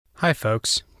Hi,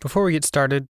 folks. Before we get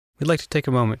started, we'd like to take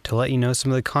a moment to let you know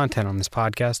some of the content on this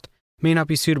podcast may not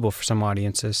be suitable for some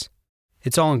audiences.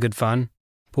 It's all in good fun,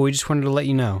 but we just wanted to let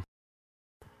you know.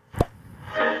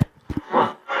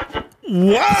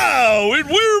 Wow, and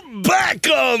we're back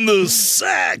on the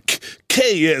sack.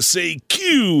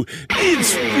 KSAQ.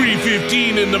 It's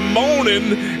 3:15 in the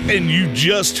morning, and you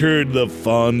just heard the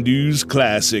Fondue's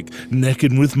classic,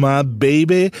 Neckin' with My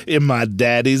Baby in My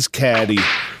Daddy's Caddy.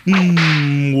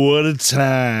 What a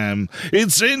time.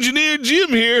 It's Engineer Jim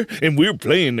here, and we're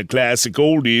playing the classic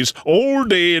oldies all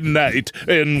day and night,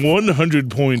 and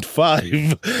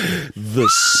 100.5, The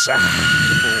Sack.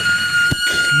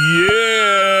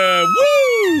 Yeah,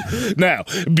 woo! Now,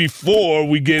 before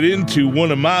we get into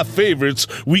one of my favorites,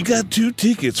 we got 2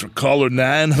 tickets for caller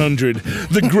 900,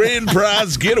 the grand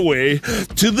prize getaway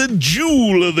to the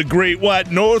jewel of the Great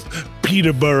White North,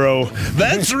 Peterborough.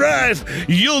 That's right.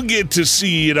 You'll get to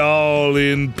see it all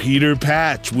in Peter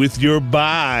Patch with your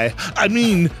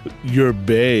your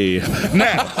bae.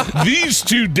 Now, these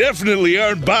 2 definitely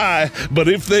aren't bi, but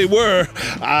if they were,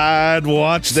 I'd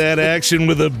watch that action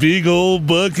with a big old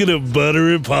bucket of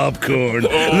buttery popcorn.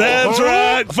 That's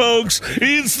right, folks.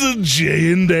 It's the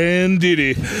Jay and Dan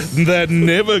ditty that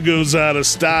never goes out of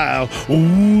style.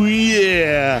 Ooh,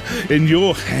 yeah. And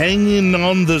you're hanging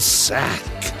on the sack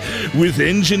with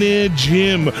Engineer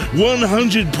Jim,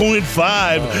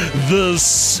 100.5, The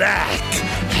Sack.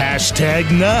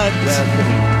 Hashtag nuts.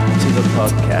 Welcome to the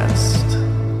podcast.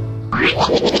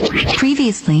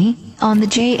 Previously on the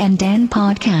Jay and Dan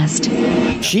podcast.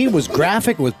 She was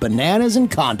graphic with bananas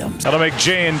and condoms. That'll make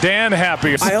Jay and Dan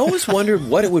happy. I always wondered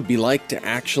what it would be like to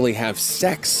actually have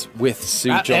sex with Sue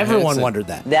Johansson. Everyone wondered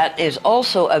that. That is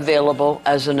also available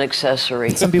as an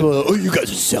accessory. Some people go, oh, you guys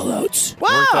are sellouts.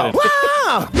 Wow,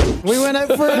 wow. We went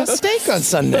out for a steak on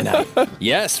Sunday night.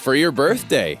 Yes, for your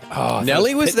birthday. Oh,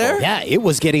 Nellie was there? Yeah, it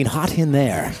was getting hot in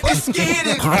there.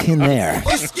 Hot in there.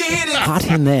 Hot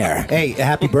in there. Hey,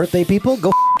 happy birthday, people.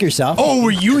 Go yourself. Oh,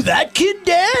 were you that kid,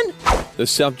 Dan? The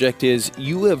subject is,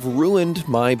 you have ruined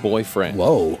my boyfriend.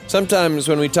 Whoa. Sometimes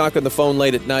when we talk on the phone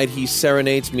late at night, he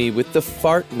serenades me with the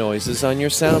fart noises on your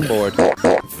soundboard.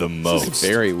 The most. This is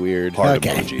very weird. Heart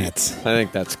Okay, emoji. I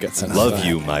think that's good. Love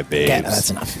you, my babes. Okay,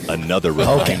 that's enough. Another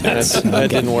reminder. Okay, That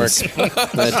didn't work.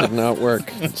 That did not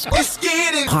work.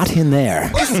 Hot in there.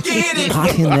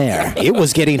 Hot in there. It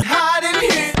was getting hot in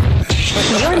here.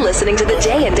 You're listening to the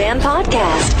Jay and Dan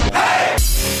podcast.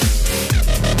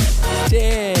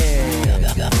 Damn.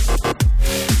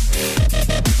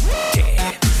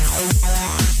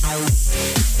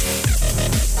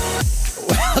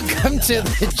 Welcome to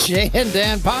the Jay and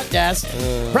Dan podcast,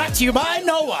 brought to you by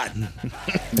no one.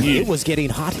 It was getting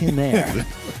hot in there.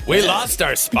 We lost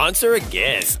our sponsor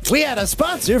again. We had a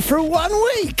sponsor for 1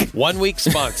 week. 1 week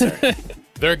sponsor.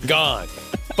 They're gone.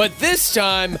 But this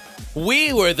time,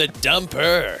 we were the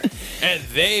dumper, and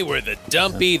they were the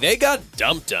dumpy. They got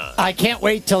dumped on. I can't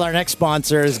wait till our next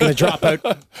sponsor is going to drop out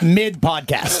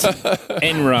mid-podcast.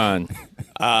 Enron.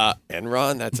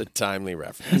 Enron, that's a timely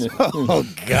reference. Oh,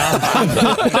 God.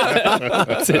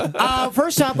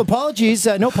 First off, apologies.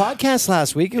 No podcast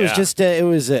last week. It was just, it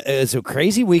was a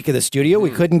crazy week of the studio. We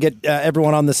couldn't get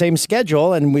everyone on the same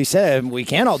schedule, and we said we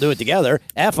can't all do it together.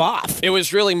 F off. It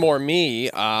was really more me.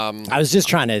 I was just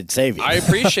trying to save you. I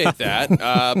appreciate that,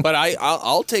 but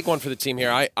I'll take one for the team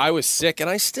here. I was sick, and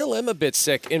I still am a bit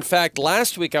sick. In fact,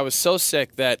 last week I was so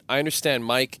sick that I understand,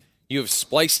 Mike, you have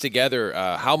spliced together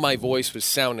how my voice was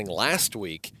sounding last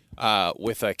week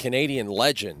with a Canadian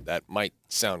legend that might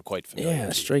sound quite familiar.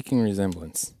 Yeah, striking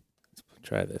resemblance. Let's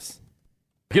try this.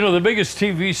 You know, the biggest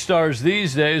TV stars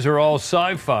these days are all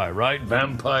sci-fi, right?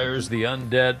 Vampires, the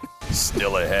undead.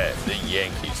 Still ahead, the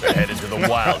Yankees are headed to the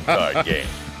wild card game.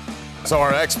 So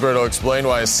our expert will explain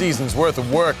why a season's worth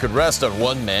of work could rest on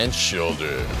one man's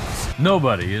shoulders.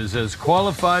 Nobody is as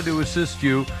qualified to assist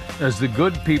you as the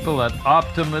good people at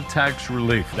Optima Tax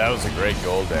Relief. That was a great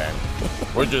goal, Dan.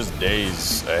 We're just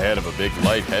days ahead of a big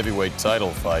light heavyweight title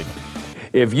fight.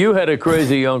 If you had a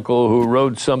crazy uncle who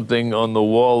wrote something on the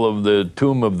wall of the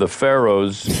tomb of the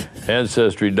pharaohs,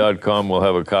 Ancestry.com will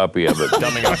have a copy of it.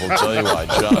 Coming up, we'll tell you why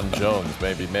John Jones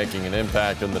may be making an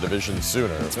impact in the division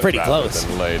sooner. It's pretty close.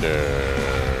 Than later.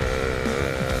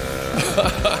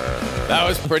 That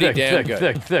was pretty damn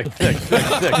good. Thick.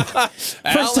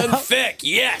 Alan Thicke,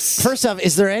 yes. First off,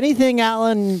 is there anything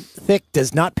Alan Thicke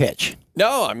does not pitch?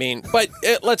 No, I mean, but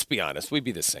let's be honest, we'd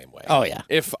be the same way. Oh, yeah.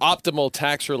 If Optimal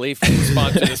Tax Relief would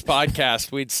sponsor this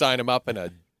podcast, we'd sign him up in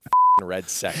a read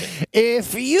second.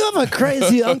 If you have a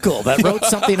crazy uncle that wrote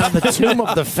something on the tomb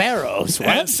of the pharaohs, what?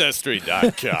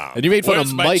 Ancestry.com. And you made fun Where's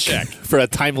of my Mike check? for a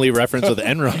timely reference with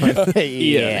Enron.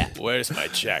 Yeah. Where's my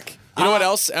check? You know what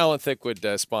else Alan Thicke would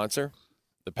sponsor?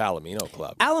 The Palomino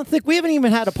Club. Alan Thicke, we haven't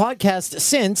even had a podcast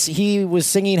since he was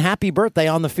singing Happy Birthday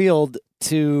on the field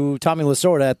to Tommy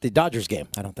Lasorda at the Dodgers game.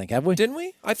 I don't think, have we? Didn't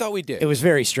we? I thought we did. It was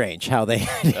very strange how they...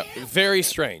 Very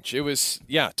strange. It was,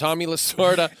 Tommy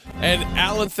Lasorda and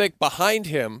Alan Thicke behind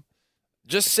him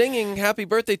just singing Happy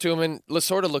Birthday to him, and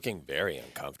Lasorda looking very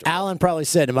uncomfortable. Alan probably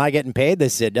said, am I getting paid? They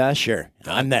said, sure,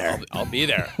 I'm there. I'll be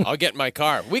there. I'll get my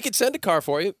car. We could send a car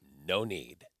for you. No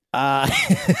need.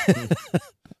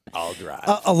 I'll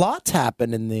drive. A lot's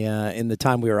happened in the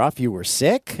time we were off. You were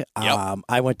sick. Yep.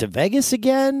 I went to Vegas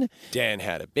again. Dan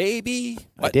had a baby.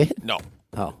 I did? No.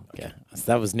 Oh, okay.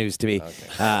 That was news to me.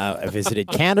 Okay. I visited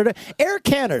Canada. Air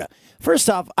Canada. First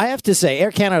off, I have to say,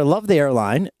 Air Canada, love the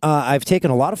airline. I've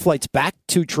taken a lot of flights back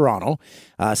to Toronto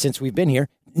since we've been here.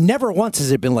 Never once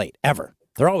has it been late, ever.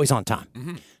 They're always on time.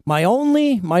 Mm-hmm. My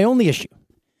only issue,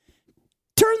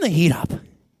 turn the heat up.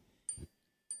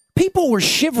 People were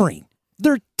shivering.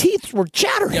 Their teeth were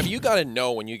chattering. Yeah, but you got to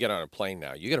know when you get on a plane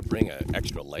now, you got to bring an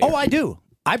extra layer. Oh, I do.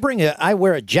 I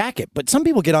wear a jacket, but some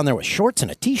people get on there with shorts and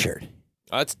a T-shirt.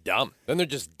 Oh, that's dumb. Then they're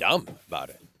just dumb about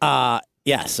it.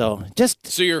 Yeah, so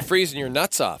you're freezing your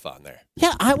nuts off on there.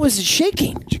 Yeah, I was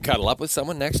shaking. Did you cuddle up with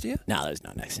someone next to you? No, there's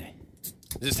no next to me.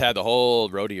 You just had the whole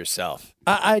row to yourself.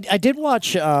 I did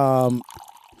watch the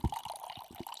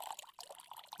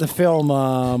film.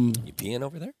 You peeing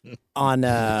over there? On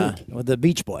The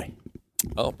Beach Boy.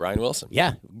 Oh, Brian Wilson.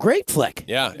 Yeah, great flick.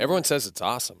 Yeah, everyone says it's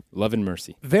awesome. Love and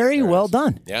Mercy. Very well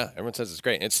done. Yeah, everyone says it's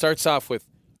great. It starts off with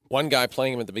one guy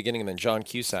playing him at the beginning and then John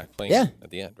Cusack playing him at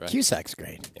the end, right? Cusack's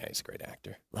great. Yeah, he's a great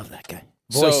actor. Love that guy.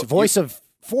 So Voice of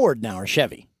Ford now, or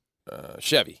Chevy?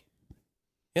 Chevy.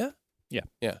 Yeah? Yeah.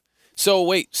 Yeah. So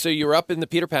wait, so you were up in the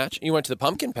Peter Patch. You went to the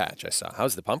Pumpkin Patch, I saw.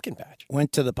 How's the Pumpkin Patch?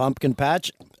 Went to the Pumpkin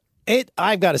Patch.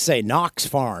 I've got to say, Knox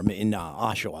Farm in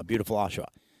Oshawa, beautiful Oshawa.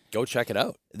 Go check it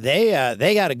out. They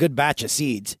got a good batch of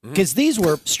seeds because these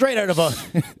were straight out of a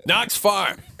Knox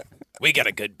Farm. We got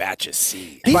a good batch of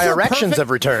seeds. My erections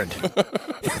have returned.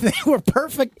 They were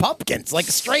perfect pumpkins, like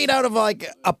straight out of like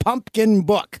a pumpkin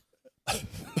book.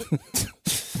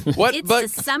 What? It's the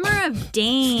summer of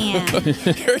Dan.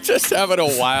 You're just having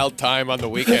a wild time on the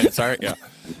weekends, aren't you?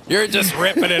 You're just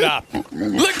ripping it up.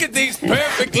 Look at these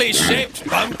perfectly shaped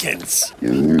pumpkins.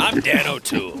 I'm Dan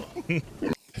O'Toole.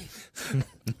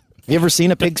 You ever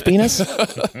seen a pig's penis?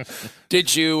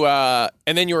 Did you, and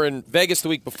then you were in Vegas the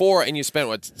week before, and you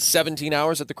spent, 17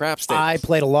 hours at the craps table? I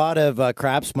played a lot of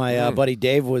craps. My buddy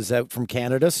Dave was out from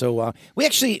Canada, so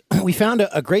we found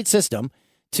a great system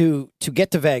to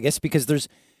get to Vegas because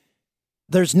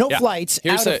there's no flights.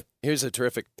 Here's a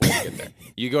terrific thing there.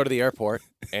 You go to the airport,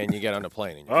 and you get on a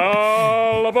plane. And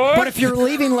all aboard! But if you're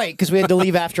leaving late, because we had to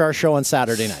leave after our show on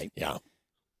Saturday night. Yeah.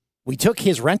 We took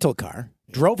his rental car,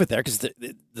 drove it there, because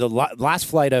the last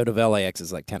flight out of LAX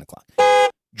is like 10 o'clock.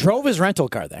 Drove his rental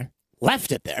car there,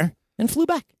 left it there, and flew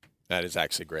back. That is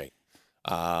actually great.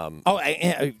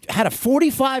 I had a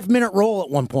 45-minute roll at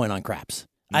one point on craps.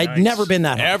 Nice. I'd never been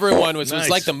that high. Everyone was, nice. It was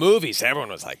like the movies. Everyone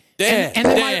was like, Dan,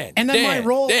 and then my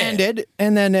roll ended,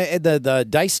 and then the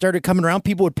dice started coming around.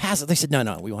 People would pass it. They said,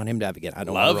 no, we want him to have it again. I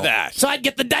don't love want to roll. that. So I'd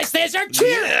get the dice. They start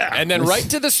cheering. Yeah. And then right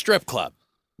to the strip club.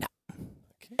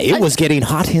 It was getting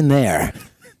hot in there.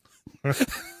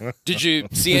 Did you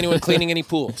see anyone cleaning any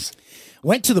pools?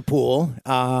 Went to the pool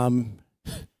at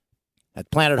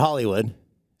Planet Hollywood.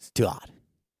 It's too hot.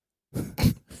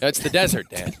 That's the desert,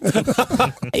 Dan.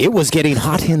 It was getting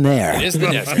hot in there. It is the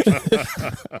desert.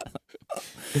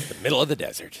 The middle of the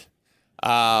desert.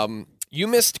 You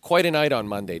missed quite a night on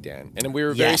Monday, Dan, and we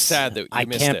were very sad that you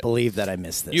missed it. I can't believe that I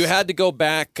missed this. You had to go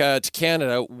back to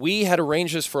Canada. We had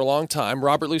arranged this for a long time.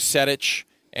 Robert Lucetich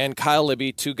and Kyle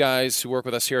Libby, two guys who work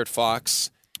with us here at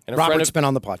Fox. And Robert's been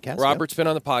on the podcast. Robert's been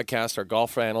on the podcast, our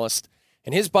golf analyst.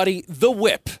 And his buddy, The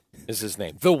Whip, is his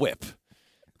name. The Whip.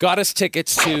 Got us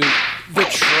tickets to the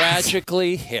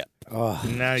Tragically Hip. Oh,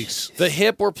 nice. The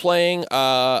Hip were playing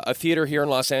a theater here in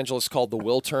Los Angeles called the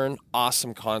Wiltern.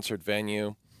 Awesome concert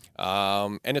venue.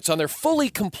 And it's on their Fully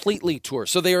Completely tour.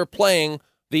 So they are playing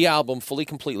the album Fully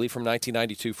Completely from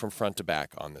 1992 from front to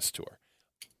back on this tour,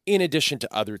 in addition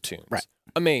to other tunes. Right.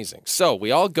 Amazing. So we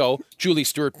all go. Julie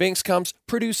Stewart-Binks comes.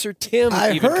 Producer Tim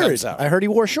comes out. I heard he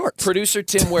wore shorts. Producer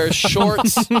Tim wears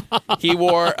shorts. He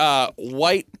wore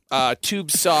white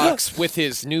tube socks with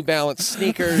his New Balance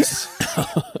sneakers.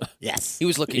 Yes. He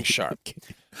was looking sharp.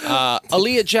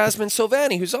 Aaliyah Jasmine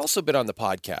Sovani, who's also been on the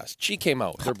podcast. She came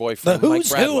out with her boyfriend, The Mike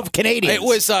who's Bradwell. who of Canadians. It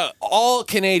was all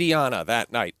Canadiana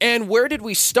that night. And where did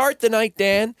we start the night,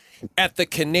 Dan? At the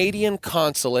Canadian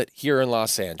consulate here in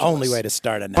Los Angeles. Only way to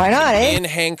start a night. Why not, eh? In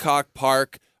Hancock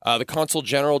Park. The Consul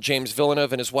General, James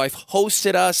Villeneuve, and his wife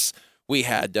hosted us. We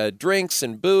had drinks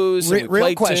and booze. And we Real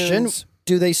played question, tunes.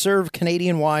 do they serve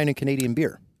Canadian wine and Canadian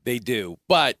beer? They do.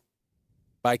 But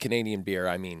by Canadian beer,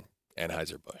 I mean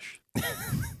Anheuser-Busch.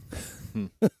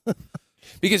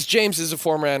 Because James is a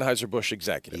former Anheuser-Busch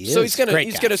executive. So he's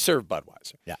gonna serve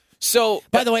Budweiser. Yeah. So,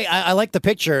 by the way, I like the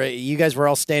picture. You guys were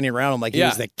all standing around him like he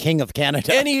was the king of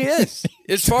Canada. And he is.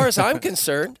 As far as I'm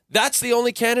concerned, that's the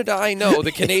only Canada I know,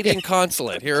 the Canadian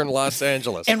consulate here in Los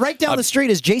Angeles. And right down the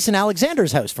street is Jason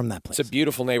Alexander's house from that place. It's a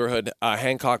beautiful neighborhood,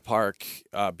 Hancock Park,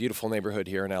 beautiful neighborhood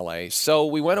here in LA. So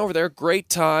we went over there, great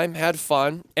time, had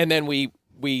fun, and then we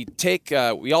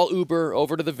all Uber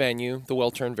over to the venue, the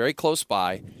Wiltern, very close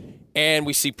by, and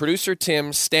we see producer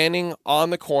Tim standing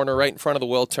on the corner right in front of the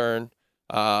Wiltern,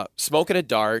 smoking a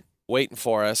dart, waiting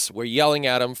for us. We're yelling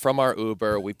at him from our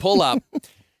Uber. We pull up.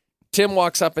 Tim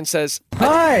walks up and says,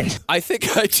 "Hi."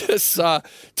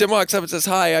 Tim walks up and says,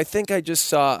 "Hi, I think I just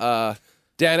saw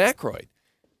Dan Aykroyd."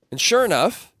 And sure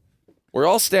enough, we're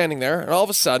all standing there, and all of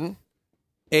a sudden,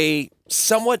 a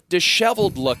somewhat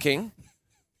disheveled-looking,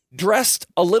 dressed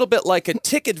a little bit like a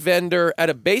ticket vendor at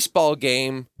a baseball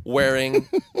game wearing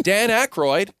Dan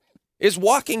Aykroyd is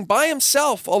walking by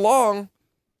himself along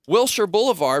Wilshire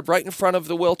Boulevard right in front of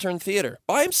the Wiltern Theater.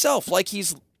 By himself, like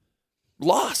he's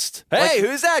lost. Hey,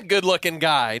 who's that good-looking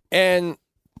guy? And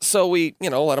so we,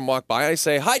 let him walk by. I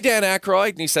say, "Hi, Dan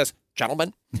Aykroyd." And he says,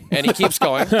 "Gentlemen." And he keeps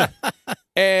going.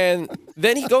 And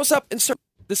then he goes up and starts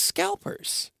the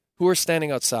scalpers who are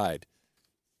standing outside.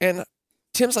 And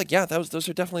Tim's like, "Yeah, those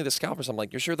are definitely the scalpers." I'm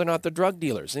like, "You're sure they're not the drug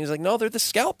dealers?" And he's like, "No, they're the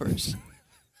scalpers."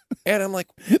 And I'm like,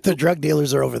 the drug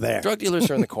dealers are over there. Drug dealers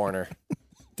are in the corner.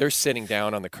 They're sitting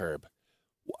down on the curb.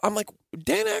 I'm like,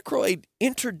 Dan Aykroyd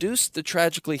introduced the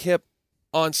Tragically Hip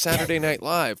on Saturday Night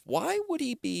Live. Why would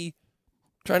he be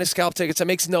trying to scalp tickets? That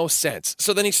makes no sense.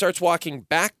 So then he starts walking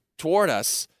back toward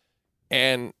us,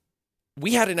 and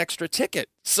we had an extra ticket.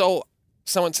 So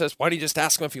someone says, "Why don't you just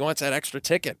ask him if he wants that extra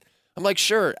ticket?" I'm like,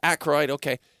 "Sure, Aykroyd,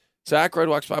 okay." So Aykroyd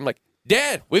walks by. I'm like,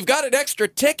 "Dan, we've got an extra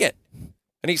ticket."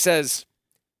 And he says,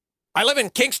 "I live in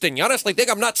Kingston. You honestly think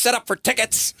I'm not set up for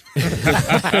tickets?"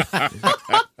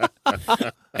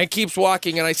 And keeps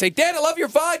walking. And I say, "Dan, I love your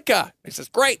vodka." He says,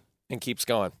 "Great." And keeps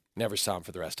going. Never saw him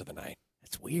for the rest of the night.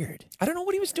 That's weird. I don't know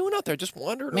what he was doing out there. Just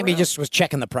wandering Maybe around. he just was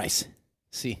checking the price.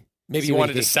 Maybe he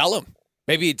wanted to sell him.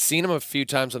 Maybe he'd seen him a few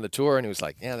times on the tour and he was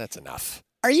like, "Yeah, that's enough."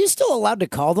 Are you still allowed to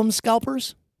call them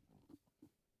scalpers?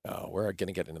 Oh, we're going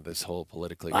to get into this whole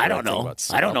politically. I don't correct thing know. about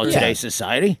I don't know scalpers. today's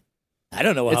society. I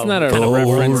don't know It's how not a kind of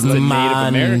reference to Native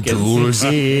man Americans. I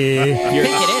think it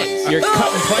is. You're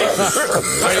cutting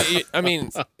prices. I mean,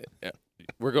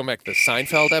 we're going back to the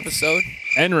Seinfeld episode.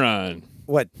 Enron.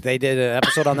 What, they did an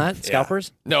episode on that?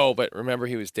 Scalpers? No, but remember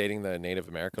he was dating the Native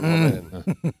American woman,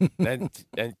 and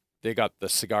then they got the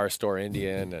cigar store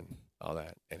Indian and all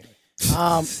that. Anyway,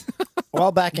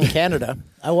 While back in Canada,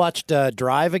 I watched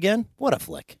Drive again. What a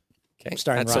flick! okay,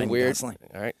 starring that's Ryan a weird. Gosling.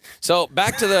 All right, so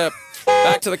back to the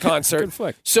concert. Good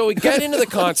flick. So we get into the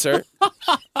concert,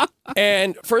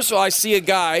 and first of all, I see a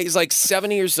guy. He's like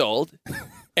 70 years old,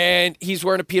 and he's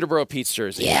wearing a Peterborough Pete's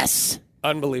jersey. Yes.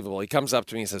 Unbelievable. He comes up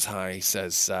to me and says, "Hi." He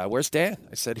says, "Where's Dan?"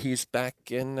 I said, "He's back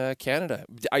in Canada."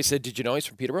 I said, "Did you know he's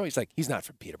from Peterborough?" He's like, "He's not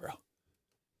from Peterborough.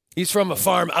 He's from a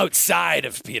farm outside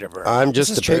of Peterborough." I'm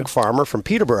just a pig farmer from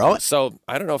Peterborough. So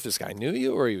I don't know if this guy knew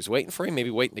you or he was waiting for you,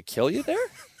 maybe waiting to kill you there.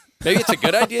 Maybe it's a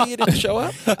good idea you didn't show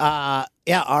up.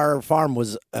 Yeah, our farm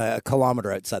was a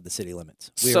kilometer outside the city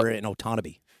limits. We were in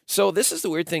Otonabee. So this is the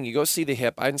weird thing. You go see the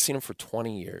Hip. I hadn't seen him for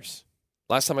 20 years.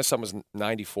 Last time I saw him was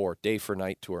 94, Day for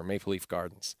Night Tour, Maple Leaf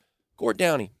Gardens. Gord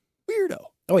Downey, weirdo.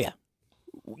 Oh, yeah.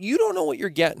 You don't know what you're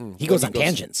getting. He goes on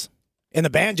tangents. And the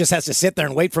band just has to sit there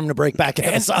and wait for him to break back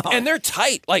into the song. And they're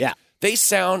tight. Like, they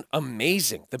sound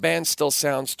amazing. The band still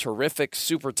sounds terrific,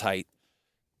 super tight.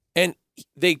 And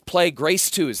they play Grace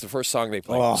 2 is the first song they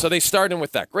play. Oh. So they start in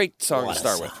with that. Great song to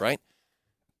start with, right?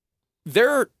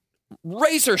 They're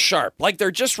razor sharp. Like,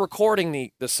 they're just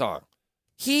recording the song.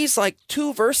 He's like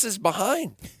 2 verses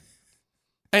behind.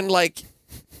 And like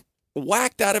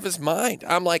whacked out of his mind.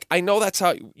 I'm like, I know that's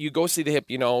how you go see the Hip.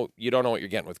 You know, you don't know what you're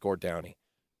getting with Gord Downey.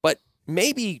 But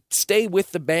maybe stay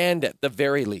with the band at the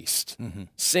very least. Mm-hmm.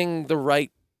 Sing the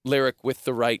right lyric with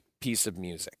the right piece of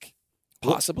music.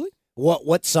 Possibly.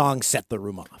 What song set the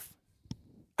room off?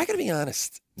 I got to be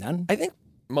honest. None? I think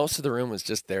most of the room was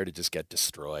just there to just get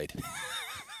destroyed.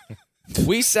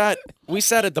 We sat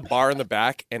at the bar in the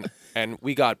back, and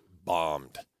we got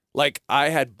bombed. Like, I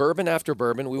had bourbon after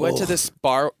bourbon. We went to this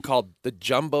bar called the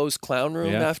Jumbo's Clown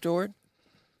Room afterward.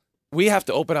 We have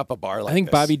to open up a bar like I think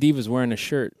this. Bobby D was wearing a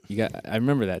shirt. I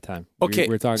remember that time. Okay. We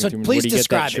were talking So to him. please Where'd he get that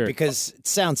describe it shirt? because it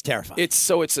sounds terrifying.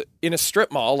 It's in a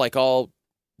strip mall, like all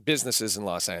businesses in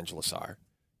Los Angeles are.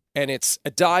 And it's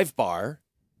a dive bar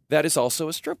that is also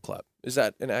a strip club. Is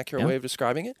that an accurate way of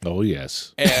describing it? Oh,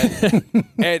 yes.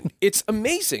 And it's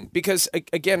amazing because,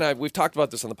 again, we've talked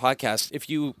about this on the podcast. If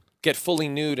you get fully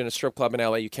nude in a strip club in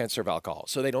LA, you can't serve alcohol.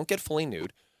 So they don't get fully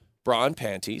nude, bra and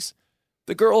panties.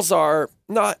 The girls are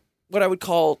not what I would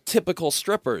call typical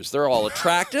strippers. They're all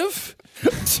attractive.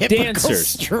 Dancers.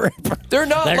 Stripper. They're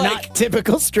not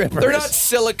typical strippers. They're not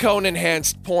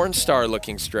silicone-enhanced porn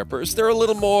star-looking strippers. They're a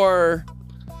little more...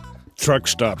 Truck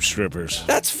stop strippers.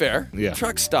 That's fair. Yeah.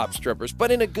 Truck stop strippers, but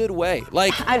in a good way.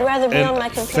 Like, I'd rather be on my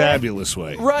computer. Fabulous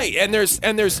way. right, and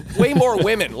there's way more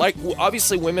women. Like,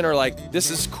 obviously women are like,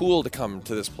 this is cool to come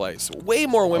to this place. Way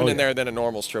more women in there than a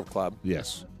normal strip club.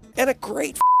 Yes. And a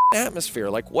great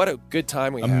atmosphere. Like, what a good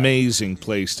time we had. Amazing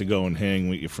place to go and hang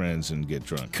with your friends and get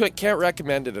drunk. Can't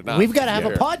recommend it enough. We've got to have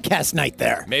a podcast night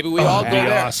there. Maybe we all go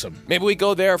there. Awesome. Maybe we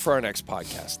go there for our next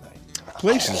podcast night.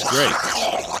 Place is great.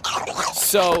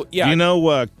 So, yeah. You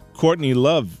know, Courtney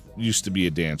Love used to be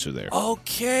a dancer there.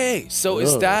 Okay. So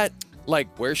is that like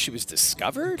where she was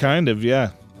discovered? Kind of,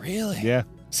 yeah. Really? Yeah.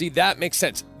 See, that makes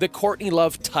sense. The Courtney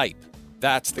Love type.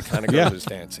 That's the kind of girl who's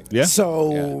dancing. Yeah.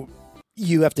 So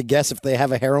you have to guess if they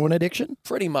have a heroin addiction?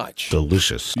 Pretty much.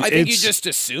 Delicious. I think you just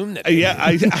assume that. Yeah,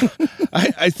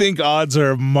 I think odds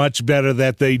are much better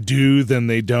that they do than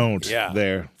they don't. Yeah.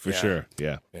 There, for sure.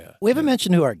 Yeah. We haven't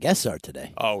mentioned who our guests are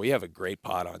today. Oh, we have a great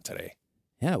pod on today.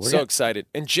 Yeah, we're so excited.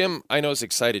 And Jim, I know, is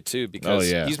excited too because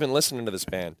he's been listening to this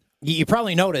band. You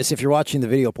probably notice if you're watching the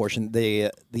video portion,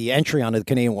 the entry onto the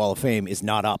Canadian Wall of Fame is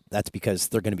not up. That's because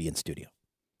they're going to be in studio.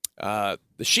 The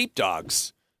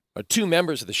Sheepdogs are two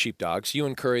members of the Sheepdogs.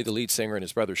 Ewan Currie, the lead singer, and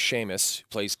his brother Seamus, who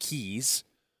plays keys,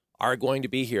 are going to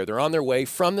be here. They're on their way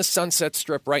from the Sunset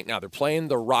Strip right now. They're playing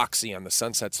the Roxy on the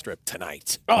Sunset Strip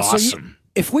tonight. Awesome.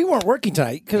 If we weren't working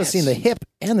tonight, you could have seen the Hip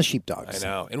and the Sheepdogs. I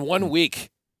know. In 1 week,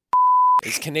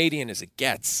 as Canadian as it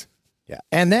gets. Yeah.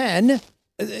 And then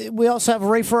we also have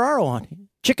Ray Ferraro on.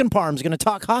 Chicken Parm's going to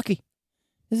talk hockey.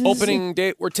 Opening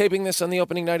day. We're taping this on the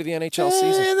opening night of the NHL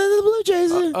season. And then the Blue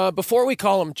Jays. Before we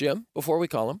call him, Jim,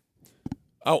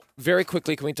 very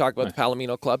quickly, can we talk about the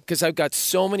Palomino Club? Because I've got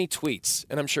so many tweets,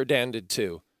 and I'm sure Dan did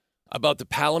too, about the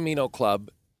Palomino Club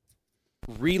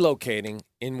relocating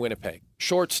in Winnipeg.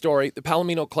 Short story, the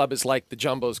Palomino Club is like the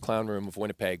Jumbo's Clown Room of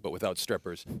Winnipeg, but without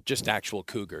strippers, just actual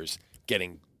cougars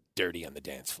getting dirty on the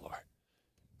dance floor.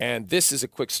 And this is a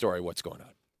quick story, what's going on.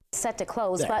 Set to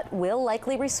close, but will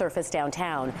likely resurface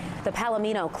downtown. The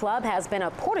Palomino Club has been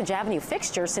a Portage Avenue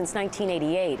fixture since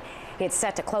 1988. It's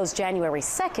set to close January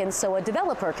 2nd, so a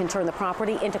developer can turn the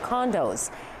property into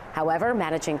condos. However,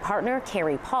 managing partner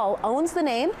Carrie Paul owns the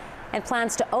name and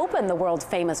plans to open the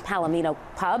world-famous Palomino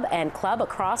Pub and Club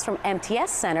across from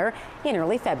MTS Center in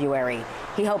early February.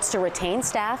 He hopes to retain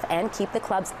staff and keep the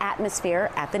club's atmosphere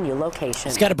at the new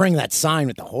location. He's got to bring that sign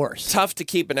with the horse. Tough to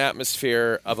keep an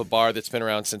atmosphere of a bar that's been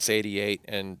around since '88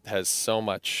 and has so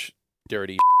much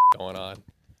dirty going on.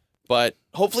 But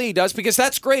hopefully he does, because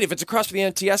that's great. If it's across from the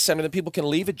MTS Center, then people can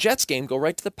leave a Jets game, go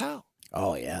right to the PAL.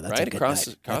 Oh, yeah. That's right a good across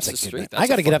night. the street. I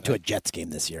got to get up to a Jets game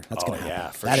this year. That's going to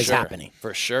happen. For that sure. is happening.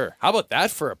 For sure. How about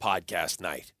that for a podcast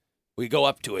night? We go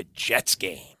up to a Jets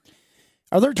game.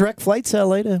 Are there direct flights to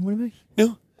LA to Winnipeg?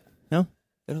 No. No?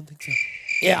 I don't think so.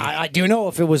 Yeah, I do know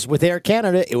if it was with Air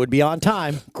Canada, it would be on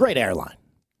time. Great airline.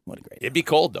 What a great It'd be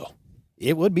cold, though.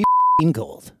 It would be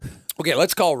cold. Okay,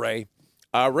 let's call Ray.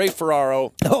 Ray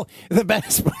Ferraro. Oh, the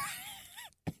best part.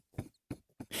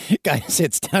 Guy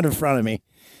sits down in front of me,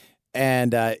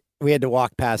 and we had to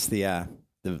walk past the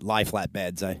lie flat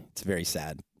beds. It's very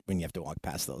sad when you have to walk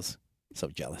past those. So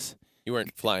jealous. You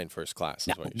weren't flying first class.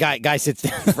 No, guy sits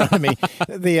down in front of me.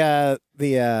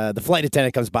 The flight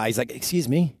attendant comes by. He's like, "Excuse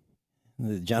me."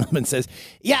 The gentleman says,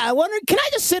 "Yeah, I wonder, can I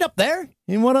just sit up there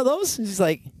in one of those?" He's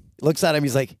like, looks at him.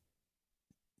 He's like,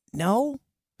 "No,"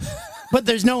 but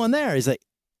there's no one there. He's like,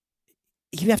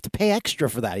 "You have to pay extra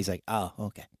for that." He's like, "Oh,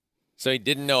 okay." So he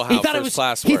didn't know how first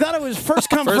class worked. He thought it was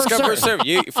first come, first first serve.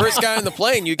 First guy on the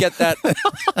plane, you get that.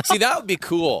 See, that would be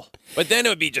cool. But then it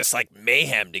would be just like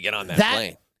mayhem to get on that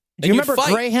plane. Do you remember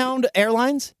Greyhound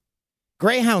Airlines?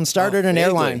 Greyhound started an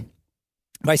airline.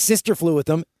 My sister flew with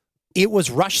them. It was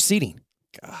rush seating.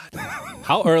 God.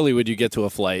 How early would you get to a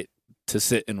flight to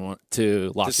sit in one,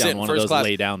 to lock down one of those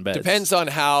lay down beds? Depends on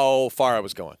how far I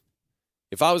was going.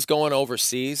 If I was going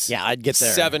overseas, I'd get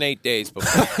there 7-8 days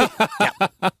before.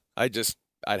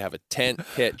 I'd have a tent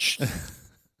pitched.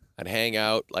 I'd hang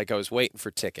out like I was waiting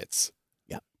for tickets.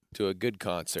 To a good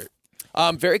concert.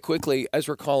 Very quickly, as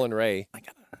we're calling Ray,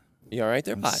 you all right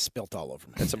there, bud? Spilt all over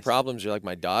me. Had some problems. You're like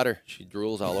my daughter. She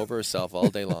drools all over herself all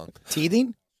day long.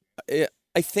 Teething?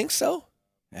 I think so.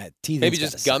 Teething. Maybe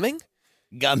just gumming?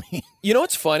 Gumming. You know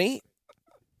what's funny?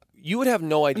 You would have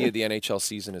no idea the NHL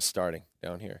season is starting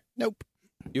down here. Nope.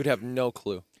 You would have no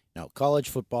clue. No, college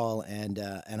football and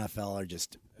NFL are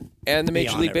just and the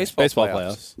Major League Baseball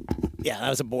playoffs. Yeah, that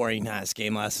was a boring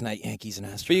game last night, Yankees and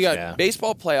Astros. But you got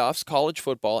baseball playoffs, college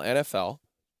football, NFL.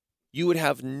 You would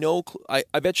have no clue.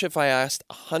 I bet you if I asked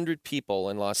 100 people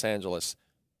in Los Angeles,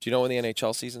 do you know when the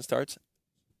NHL season starts?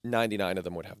 99 of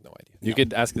them would have no idea. You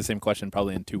could ask the same question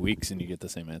probably in 2 weeks and you get the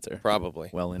same answer. Probably.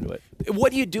 Well into it.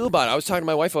 What do you do about it? I was talking to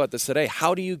my wife about this today.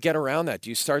 How do you get around that? Do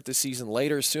you start the season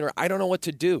later, sooner? I don't know what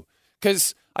to do.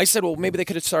 Because I said, well, maybe they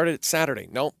could have started at Saturday.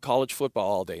 Nope, college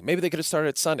football all day. Maybe they could have started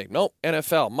at Sunday. Nope,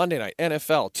 NFL. Monday night,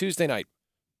 NFL. Tuesday night,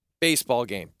 baseball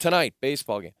game. Tonight,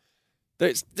 baseball game.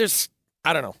 There's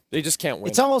I don't know. They just can't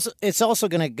win. It's also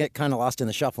going to get kind of lost in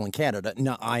the shuffle in Canada.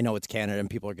 No, I know it's Canada and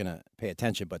people are going to pay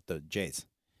attention, but the Jays.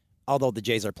 Although the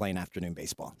Jays are playing afternoon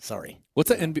baseball. Sorry. What's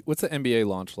the NBA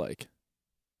launch like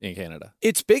in Canada?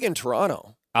 It's big in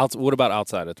Toronto. What about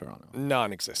outside of Toronto?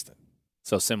 Non-existent.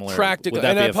 So similar. Practical.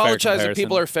 And I apologize if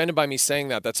people are offended by me saying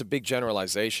that. That's a big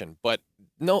generalization. But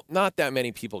no, not that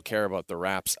many people care about the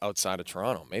Raps outside of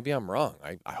Toronto. Maybe I'm wrong.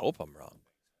 I hope I'm wrong.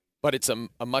 But it's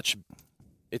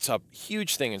it's a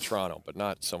huge thing in Toronto, but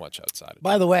not so much outside.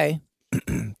 By the way,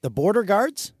 the border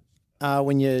guards,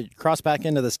 when you cross back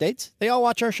into the States, they all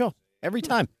watch our show every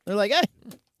time. They're like,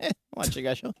 hey, watch you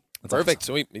guys' show. That's perfect.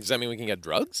 Awesome. So does that mean we can get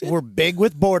drugs in? We're big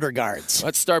with border guards.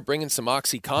 Let's start bringing some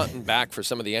OxyContin back for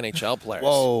some of the NHL players.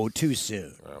 Whoa, too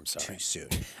soon. Oh, I'm sorry. Too soon.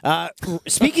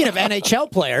 Speaking of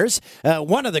NHL players,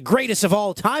 one of the greatest of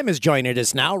all time is joining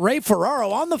us now. Ray Ferraro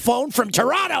on the phone from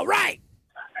Toronto. Ray!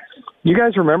 You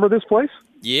guys remember this place?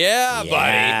 Yeah,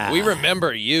 buddy. We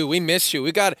remember you. We miss you.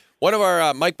 We got one of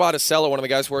our, Mike Botticello, one of the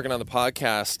guys working on the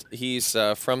podcast. He's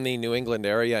from the New England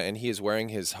area, and he is wearing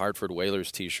his Hartford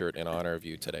Whalers T-shirt in honor of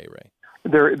you today, Ray.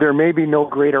 There may be no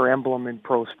greater emblem in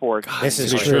pro sports. This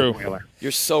is true.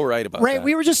 You're so right about Ray, that.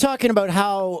 we were just talking about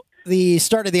how the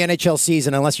start of the NHL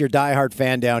season, unless you're a diehard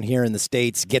fan down here in the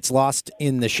States, gets lost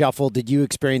in the shuffle. Did you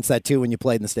experience that too when you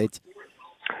played in the States?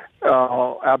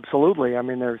 Absolutely. I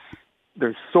mean,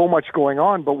 there's so much going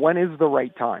on, but when is the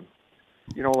right time?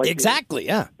 You know, like exactly,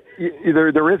 yeah.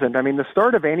 There isn't. I mean, the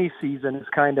start of any season is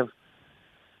kind of,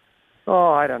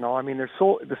 I don't know. I mean,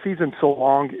 the season's so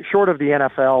long, short of the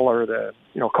NFL or the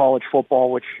college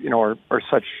football, which are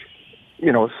such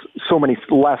so many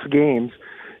less games.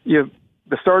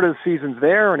 The start of the season's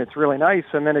there, and it's really nice,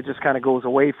 and then it just kind of goes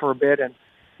away for a bit, and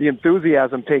the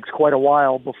enthusiasm takes quite a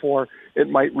while before it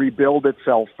might rebuild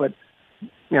itself. But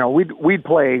we'd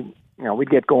play. We'd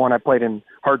get going. I played in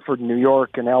Hartford, New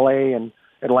York, and L.A. and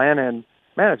Atlanta, and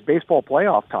man, it's baseball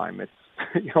playoff time. It's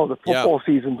the football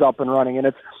season's up and running, and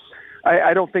it's.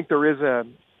 I don't think there's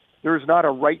not a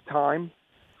right time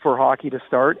for hockey to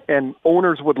start, and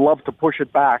owners would love to push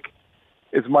it back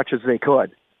as much as they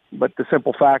could. But the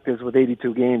simple fact is, with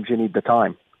 82 games, you need the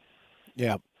time.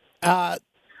 Yeah.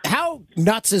 How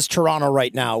nuts is Toronto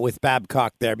right now with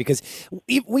Babcock there? Because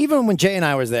even when Jay and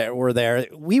I were there,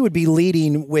 we would be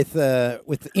leading with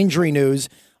injury news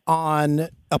on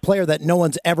a player that no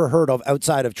one's ever heard of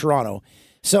outside of Toronto.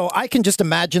 So I can just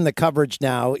imagine the coverage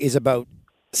now is about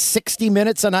 60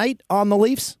 minutes a night on the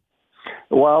Leafs.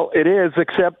 Well, it is,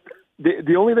 except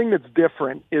the only thing that's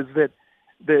different is that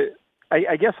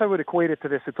I guess I would equate it to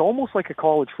this. It's almost like a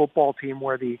college football team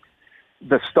where the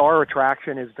star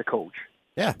attraction is the coach.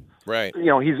 Yeah. Right.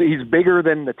 He's bigger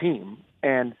than the team,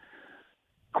 and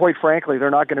quite frankly, they're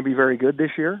not going to be very good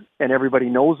this year, and everybody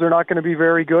knows they're not going to be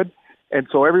very good, and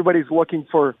so everybody's looking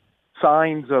for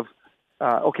signs of,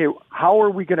 okay, how are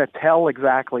we going to tell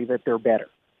exactly that they're better?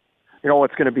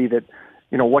 It's going to be that,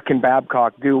 what can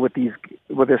Babcock do with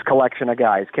this collection of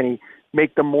guys? Can he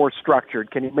make them more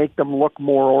structured? Can he make them look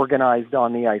more organized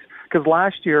on the ice? Because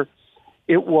last year,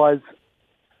 it was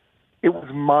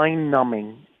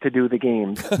mind-numbing to do the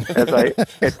games at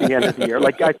the end of the year.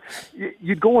 Like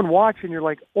you'd go and watch, and you're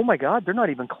like, oh my God, they're not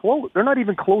even close. They're not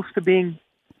even close to being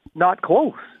not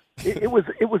close. It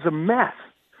was a mess,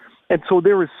 and so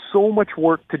there is so much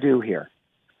work to do here,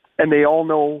 and they all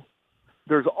know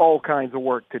there's all kinds of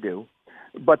work to do.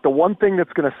 But the one thing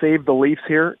that's going to save the Leafs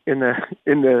here in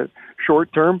the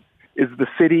short term is the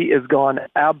city has gone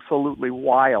absolutely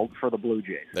wild for the Blue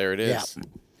Jays. There it is. Yeah.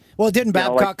 Well, didn't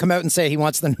Babcock come out and say he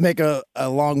wants them to make a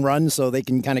long run so they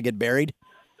can kind of get buried?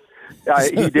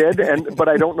 He did, but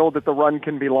I don't know that the run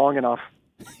can be long enough.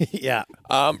 Yeah.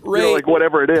 Ray, like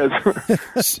whatever it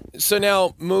is. So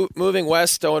now moving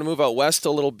west, I want to move out west a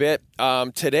little bit.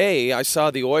 Today, I saw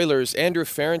the Oilers. Andrew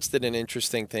Ference did an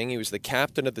interesting thing. He was the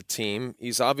captain of the team.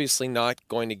 He's obviously not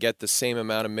going to get the same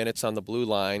amount of minutes on the blue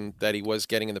line that he was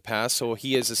getting in the past, so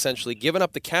he has essentially given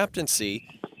up the captaincy,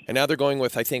 and now they're going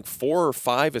with, I think, 4 or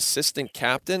 5 assistant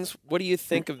captains. What do you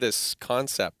think of this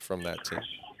concept from that team?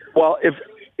 Well,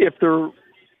 if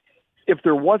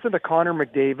there wasn't a Connor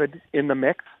McDavid in the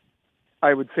mix,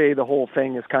 I would say the whole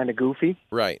thing is kind of goofy.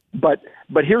 Right. But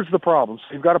here's the problem.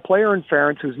 So you've got a player in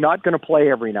Ference who's not going to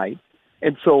play every night.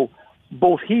 And so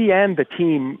both he and the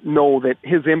team know that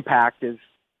his impact has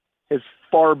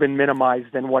far been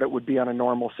minimized than what it would be on a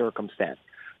normal circumstance.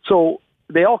 So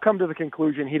they all come to the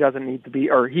conclusion he doesn't need to be,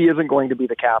 or he isn't going to be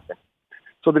the captain.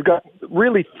 So they've got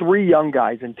really 3 young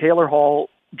guys in Taylor Hall,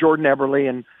 Jordan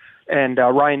Eberle, and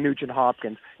Ryan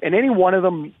Nugent-Hopkins. And any one of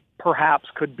them perhaps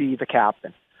could be the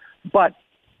captain. But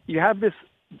you have this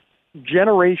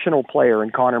generational player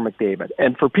in Connor McDavid.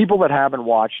 And for people that haven't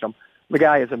watched him, the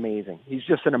guy is amazing. He's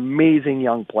just an amazing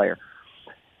young player.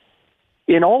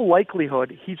 In all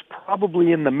likelihood, he's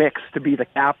probably in the mix to be the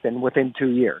captain within 2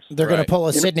 years. They're going to pull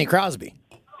a Sidney Crosby.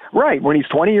 Right. When he's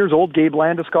 20 years old, Gabe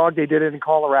Landeskog, they did it in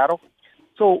Colorado.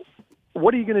 So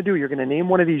what are you going to do? You're going to name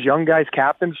one of these young guys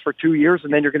captains for 2 years,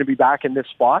 and then you're going to be back in this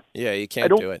spot? Yeah, you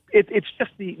can't do it. It's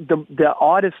just the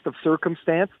oddest of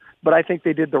circumstance, but I think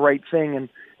they did the right thing, and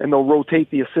they'll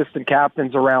rotate the assistant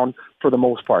captains around for the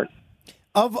most part.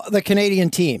 Of the Canadian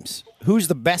teams, who's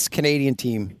the best Canadian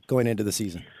team going into the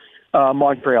season?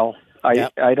 Montreal.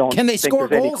 I don't. Can they think score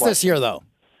there's any goals this year, though?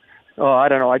 Oh, I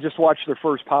don't know. I just watched their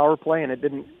first power play, and it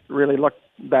didn't really look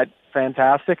that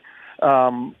fantastic.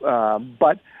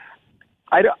 But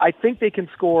I think they can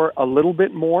score a little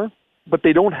bit more, but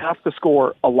they don't have to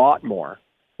score a lot more.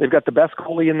 They've got the best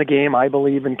goalie in the game, I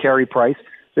believe, in Carey Price.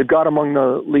 They've got among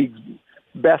the league's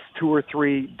best 2 or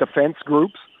 3 defense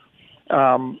groups.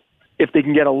 If they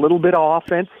can get a little bit of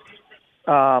offense,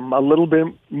 a little bit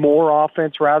more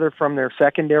offense, rather, from their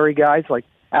secondary guys, like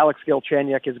Alex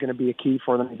Galchenyuk is going to be a key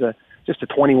for them. He's just a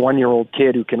 21-year-old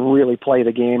kid who can really play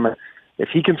the game. If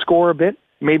he can score a bit,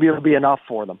 maybe it'll be enough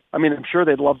for them. I mean, I'm sure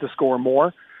they'd love to score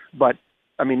more, but,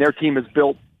 I mean, their team is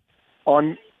built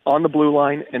on the blue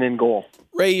line and in goal.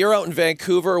 Ray, you're out in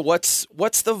Vancouver. What's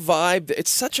the vibe? It's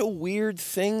such a weird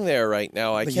thing there right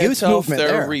now. I can't tell if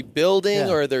they're rebuilding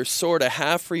or they're sort of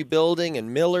half rebuilding,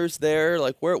 and Miller's there.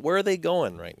 Like, where are they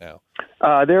going right now?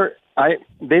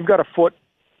 They've got a foot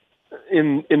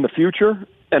in the future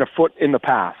and a foot in the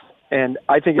past, and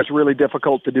I think it's really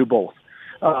difficult to do both.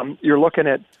 You're looking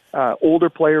at older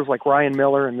players like Ryan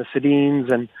Miller and the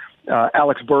Sedins and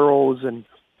Alex Burrows and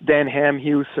Dan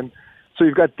Hamhuis, and so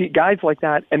you've got the guys like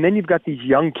that, and then you've got these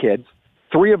young kids.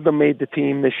 3 of them made the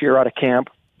team this year out of camp.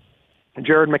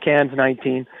 Jared McCann's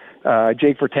 19,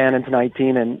 Jake Virtanen's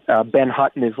 19, and Ben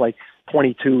Hutton is like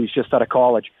 22. He's just out of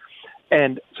college.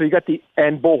 And so you got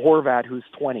and Bo Horvat, who's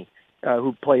 20,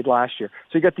 who played last year.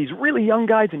 So you got these really young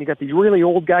guys, and you got these really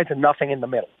old guys, and nothing in the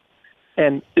middle.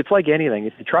 And it's like anything.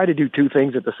 If you try to do 2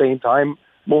 things at the same time,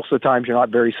 most of the times you're not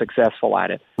very successful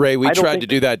at it. Ray, we tried to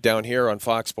do that down here on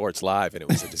Fox Sports Live, and it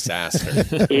was a disaster.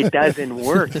 It doesn't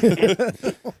work.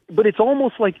 But it's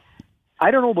almost like,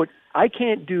 I don't know, but I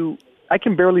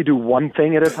can barely do one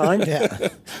thing at a time. Yeah.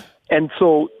 And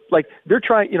so, like, they're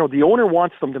trying, the owner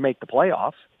wants them to make the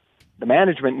playoffs. The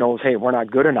management knows, hey, we're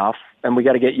not good enough, and we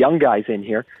got to get young guys in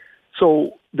here.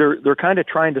 So they're kind of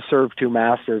trying to serve 2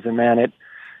 masters, and man,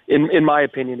 in my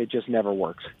opinion, it just never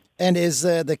works. And is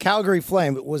the Calgary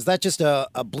Flame, was that just a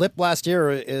blip last year,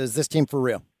 or is this team for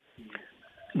real?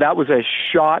 That was a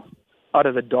shot out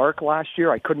of the dark last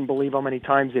year. I couldn't believe how many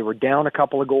times they were down a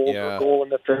couple of goals, or a goal in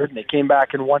the third, and they came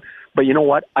back and won. But you know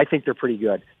what? I think they're pretty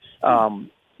good.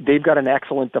 They've got an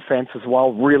excellent defense as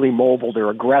well, really mobile. They're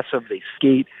aggressive. They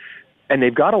skate. And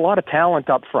they've got a lot of talent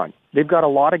up front. They've got a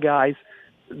lot of guys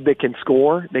that can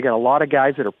score. They got a lot of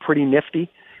guys that are pretty nifty.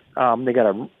 They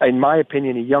got, in my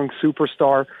opinion, a young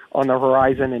superstar on the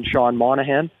horizon in Sean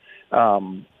Monahan.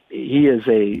 He is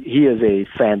a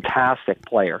fantastic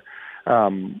player,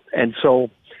 and so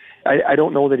I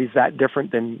don't know that he's that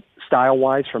different than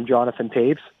style-wise from Jonathan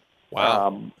Taves.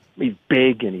 Wow, he's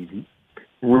big and he's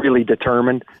really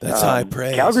determined. That's high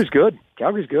praise. Calgary's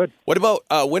good. What about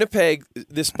Winnipeg?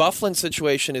 This Bufflin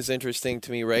situation is interesting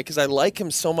to me, Ray, because I like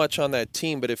him so much on that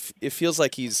team, but it feels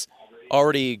like he's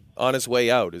already on his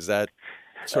way out. Is that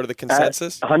sort of the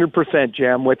consensus? 100%,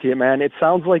 Jam, with you, man. It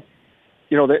sounds like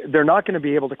they're not going to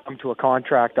be able to come to a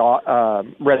contract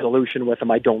resolution with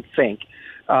him, I don't think.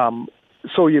 And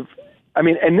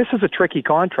this is a tricky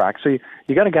contract. So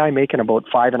you got a guy making about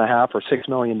 $5.5 or $6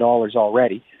 million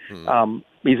already.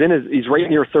 He's right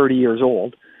near 30 years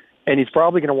old, and he's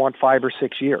probably going to want 5 or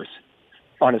 6 years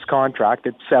on his contract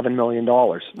at $7 million,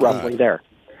 roughly there.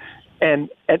 And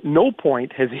at no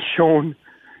point has he shown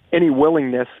any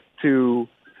willingness to,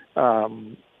 or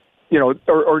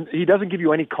he doesn't give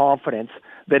you any confidence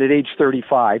that at age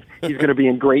 35 he's going to be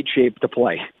in great shape to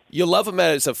play. You love him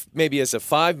maybe as a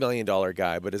 $5 million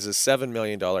guy, but as a $7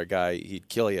 million guy, he'd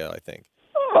kill you, I think.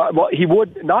 Well, he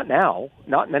would, not now,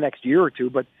 not in the next year or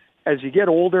two, but as you get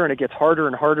older and it gets harder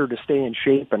and harder to stay in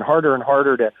shape and harder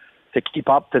to keep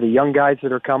up to the young guys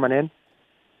that are coming in,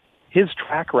 his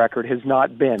track record has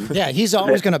not been. Yeah, he's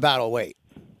always going to battle weight.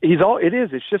 It is.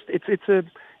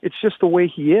 It's just the way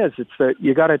he is.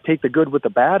 You got to take the good with the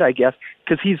bad, I guess,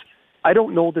 because I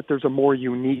don't know that there's a more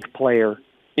unique player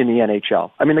in the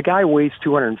NHL. I mean, the guy weighs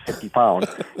 250 pounds.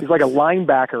 He's like a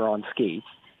linebacker on skates.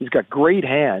 He's got great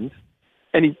hands,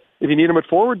 and if you need him at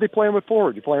forward, they play him at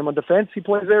forward. You play him on defense, he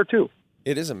plays there too.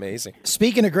 It is amazing.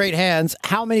 Speaking of great hands,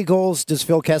 how many goals does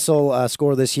Phil Kessel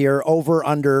score this year? Over,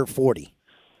 under 40?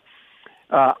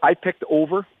 I picked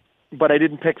over, but I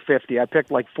didn't pick 50. I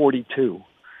picked like 42.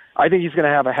 I think he's going to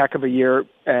have a heck of a year,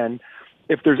 and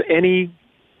if there's any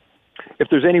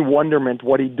wonderment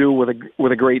what he'd do with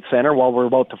a great center, well, we're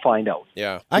about to find out.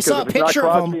 Yeah, I saw a picture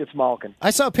of him. It's Malkin.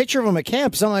 I saw a picture of him at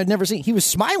camp. Something I'd never seen. He was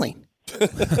smiling.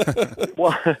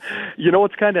 Well,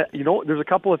 it's kind of there's a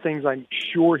couple of things I'm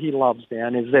sure he loves,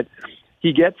 Dan, is that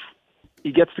he gets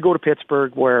to go to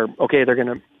Pittsburgh where they're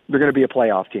gonna be a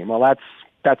playoff team. Well,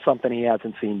 that's something he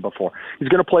hasn't seen before. He's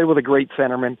going to play with a great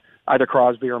centerman, either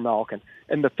Crosby or Malkin.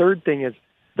 And the third thing is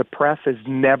the press is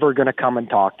never going to come and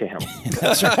talk to him.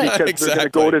 That's right. Because Exactly. they're going to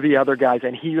go to the other guys,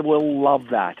 and he will love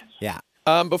that. Yeah.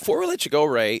 Before we let you go,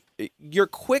 Ray, your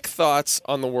quick thoughts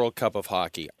on the World Cup of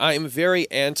Hockey. I'm very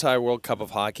anti-World Cup of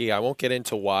Hockey. I won't get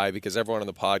into why because everyone on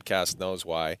the podcast knows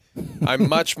why. I'm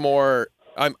much more.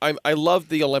 I love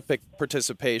the Olympic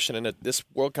participation, and this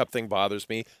World Cup thing bothers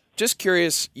me. Just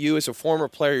curious, you as a former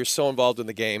player, you're so involved in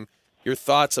the game, your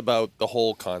thoughts about the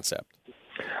whole concept.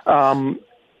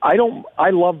 I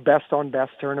love best on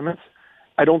best tournaments.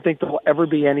 I don't think there'll ever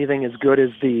be anything as good as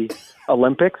the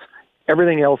Olympics.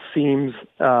 Everything else seems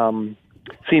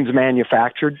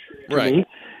manufactured to me.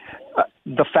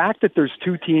 The fact that there's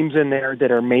two teams in there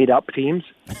that are made up teams,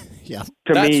 me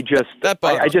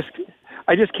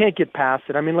I just can't get past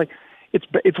it. I mean, like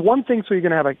it's one thing. So you're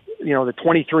going to have the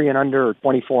 23 and under or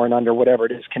 24 and under, whatever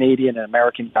it is, Canadian and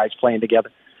American guys playing together.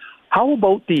 How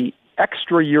about the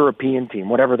extra European team,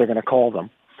 whatever they're going to call them?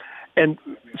 And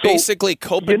so, basically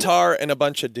Kopitar and a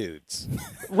bunch of dudes.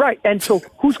 Right. And so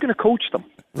who's going to coach them?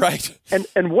 Right.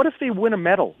 And what if they win a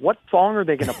medal? What song are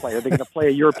they going to play? Are they going to play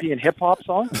a European hip hop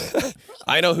song?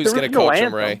 I know who's going to coach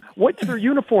them, Ray. What's their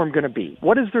uniform going to be?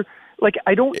 What is their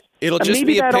I don't. It'll just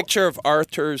be a picture of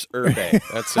Arthur's Urbe.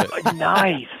 That's it.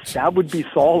 Nice. That would be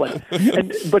solid.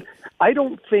 But I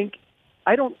don't think.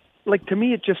 To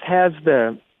me, it just has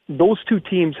those two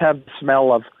teams have the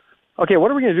smell of. Okay,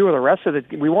 what are we going to do with the rest of it?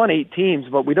 We want 8 teams,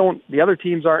 but we don't. The other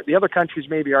teams aren't. The other countries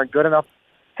maybe aren't good enough.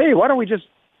 Hey, why don't we just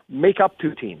make up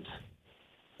 2 teams?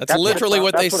 That's literally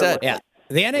what they said. Yeah.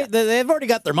 They've already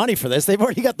got their money for this. They've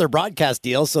already got their broadcast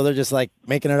deal, so they're just like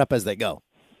making it up as they go.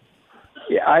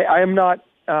 Yeah, I am not.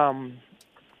 I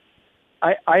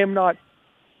am not.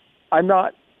 I'm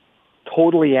not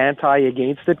totally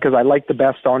against it because I like the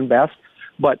best on best.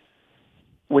 But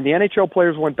when the NHL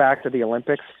players went back to the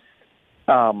Olympics,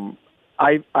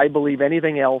 I believe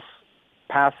anything else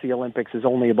past the Olympics is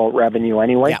only about revenue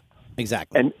anyway. Yeah,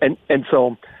 exactly. And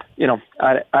so,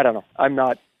 I don't know. I'm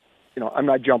not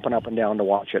jumping up and down to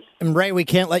watch it. And Ray, we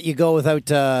can't let you go without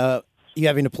you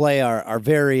having to play our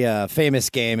very famous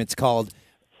game. It's called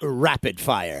Rapid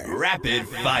Fire. Rapid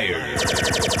Fire.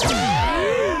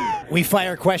 We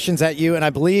fire questions at you, and I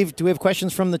believe, do we have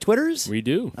questions from the Twitters? We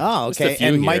do. Oh, okay.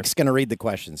 And Mike's going to read the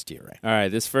questions to you, Ray. All right,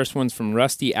 this first one's from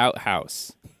Rusty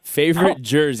Outhouse. Favorite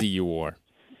jersey you wore?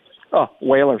 Oh,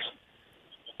 Whalers.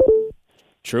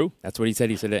 True. That's what he said.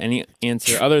 He said that any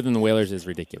answer other than the Whalers is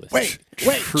ridiculous. Wait,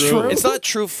 true? It's not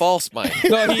true, false, Mike.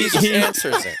 No, he just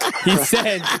answers it. He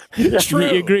said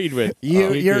he agreed with.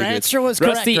 Your answer was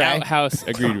correct, Rusty Ray. Outhouse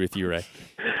agreed with you, Ray.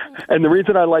 And the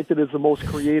reason I liked it is the most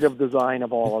creative design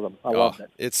of all of them. I loved it.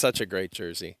 It's such a great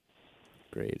jersey.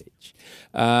 Great age.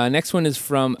 Next one is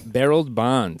from Barreled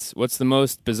Bonds. What's the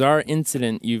most bizarre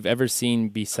incident you've ever seen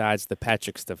besides the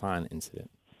Patrick Stefan incident?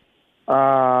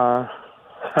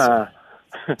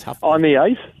 On the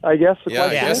ice, I guess. Yeah, I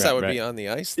guess that would be on the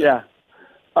ice. Then. Yeah.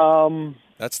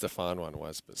 That Stefan one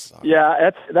was bizarre.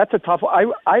 Yeah, that's a tough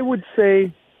one. I would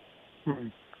say,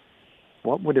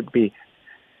 what would it be?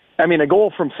 I mean, a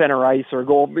goal from center ice or a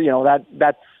goal,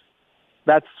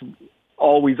 that's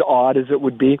always odd as it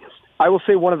would be. I will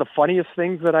say one of the funniest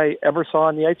things that I ever saw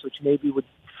on the ice, which maybe would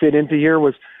fit into here,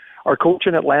 was our coach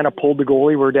in Atlanta pulled the goalie.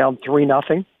 We were down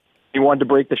 3-0. He wanted to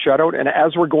break the shutout, and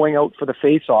as we're going out for the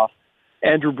face-off,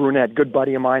 Andrew Brunette, good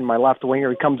buddy of mine, my left winger,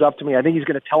 he comes up to me. I think he's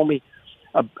going to tell me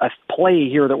a play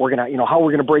here that we're going to, how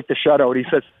we're going to break the shutout. He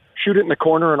says, shoot it in the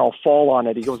corner and I'll fall on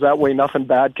it. He goes, that way nothing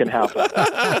bad can happen.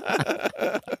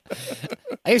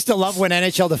 I used to love when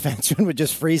NHL defensemen would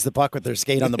just freeze the puck with their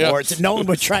skate on the boards and no one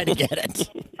would try to get it.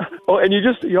 Oh, and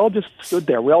you all just stood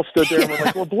there. We all stood there and we're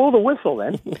like, well, blow the whistle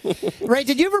then. Ray,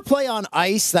 did you ever play on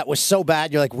ice that was so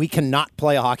bad you're like, we cannot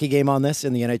play a hockey game on this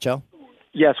in the NHL?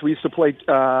 Yes, we used to play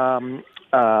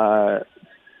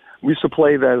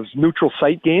those neutral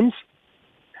site games.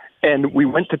 And we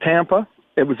went to Tampa.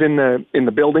 It was in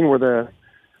the building where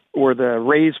the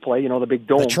Rays play, the big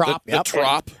dome. The Trop. The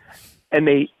Trop. And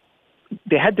they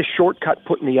had the shortcut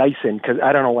putting the ice in because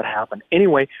I don't know what happened.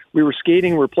 Anyway, we were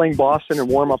skating, we were playing Boston and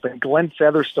warm up, and Glenn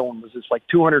Featherstone was this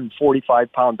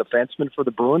 245-pound defenseman for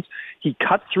the Bruins. He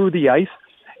cut through the ice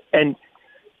and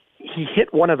he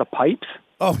hit one of the pipes.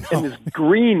 Oh, no. And this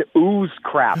green ooze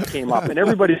crap came up, and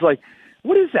everybody's like,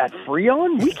 what is that,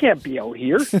 Freon? We can't be out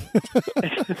here. So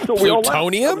we all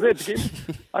Plutonium?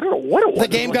 I don't know what it was. The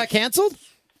game got canceled?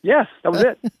 Yes, that was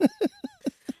it.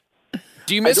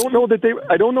 Do you miss? I don't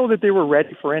know that they were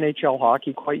ready for NHL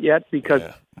hockey quite yet because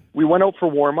we went out for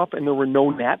warm up and there were no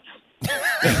nets,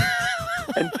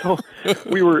 and so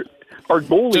our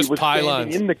goalie Just was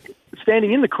pylons.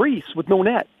 standing in the crease with no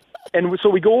net. And so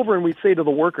we go over and we say to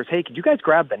the workers, hey, could you guys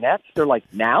grab the nets? They're like,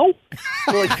 now?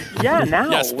 We're like, yeah,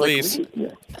 now. Yes, please.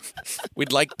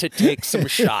 We'd like to take some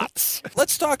shots.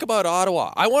 Let's talk about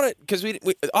Ottawa. I want to, because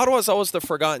Ottawa's always the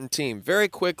forgotten team. Very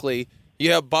quickly,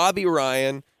 you have Bobby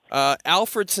Ryan.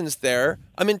 Alfredson's there.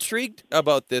 I'm intrigued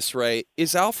about this, Ray.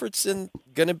 Is Alfredson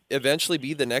going to eventually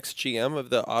be the next GM of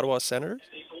the Ottawa Senators?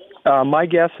 My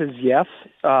guess is yes.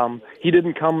 He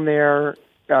didn't come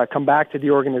back to the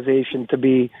organization to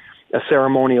be a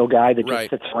ceremonial guy that just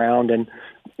sits around and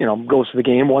goes to the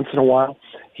game once in a while.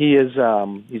 He's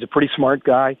a pretty smart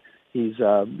guy. He's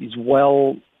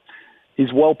well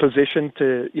positioned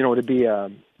to be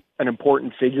an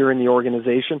important figure in the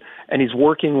organization, and he's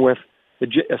working with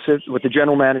the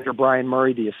general manager Brian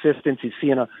Murray, the assistants. He's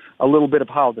seeing a little bit of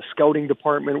how the scouting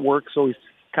department works. So he's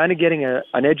kind of getting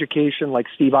an education like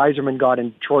Steve Yzerman got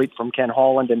in Detroit from Ken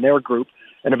Holland and their group,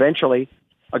 and eventually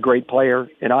a great player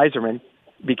in Yzerman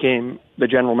became the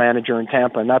general manager in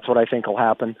Tampa, and that's what I think will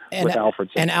happen with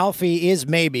Alfredson. And Alfie is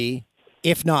maybe,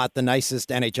 if not the nicest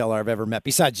NHLer I've ever met,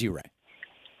 besides you, Ray.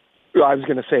 Well, I was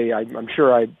going to say, I'm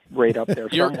sure I'd rate up there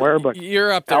somewhere, but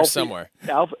you're up there Alfie, somewhere.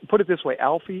 Put it this way: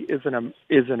 Alfie is an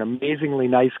amazingly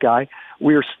nice guy.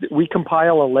 We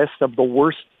compile a list of the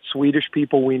worst Swedish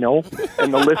people we know,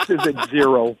 and the list is at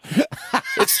 0.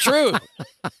 It's true.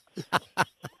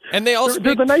 And they also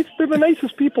they're the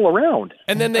nicest people around.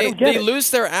 And then they lose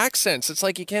their accents. It's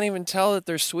like you can't even tell that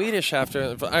they're Swedish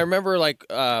after. I remember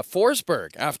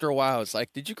Forsberg after a while. It's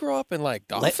like, did you grow up in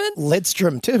Dauphin?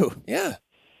 Lidstrom too. Yeah.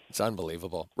 It's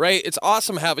unbelievable. Ray, it's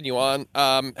awesome having you on.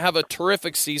 Have a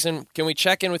terrific season. Can we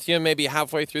check in with you maybe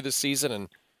halfway through the season and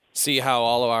see how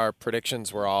all of our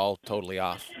predictions were all totally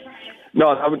off?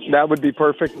 No, that would be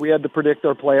perfect. We had to predict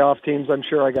our playoff teams. I'm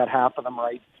sure I got half of them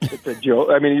right. It's a joke.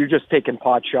 I mean, you're just taking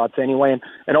pot shots anyway.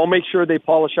 And I'll make sure they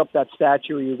polish up that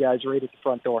statue of you guys right at the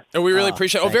front door. And we really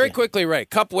appreciate it. Very quickly, Ray,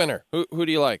 Cup winner. Who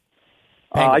do you like?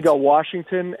 I got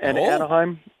Washington and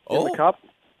Anaheim in the Cup,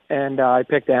 and I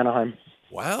picked Anaheim.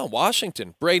 Wow,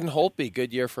 Washington. Braden Holtby,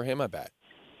 good year for him, I bet.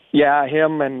 Yeah,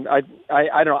 him, and I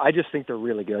don't know. I just think they're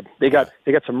really good. They got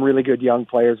some really good young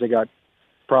players. They got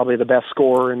probably the best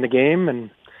scorer in the game, and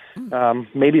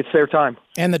maybe it's their time.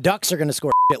 And the Ducks are going to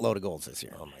score a shitload of goals this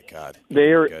year. Oh my God, they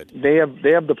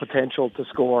have the potential to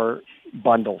score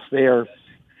bundles.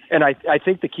 And I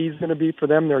think the key is going to be for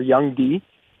them. Their young D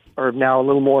are now a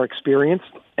little more experienced,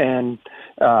 and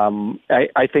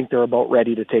I think they're about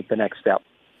ready to take the next step.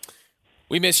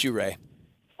 We miss you, Ray.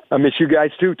 I miss you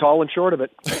guys too, tall and short of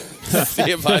it. See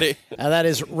you, buddy. That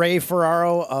is Ray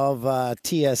Ferraro of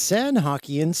TSN,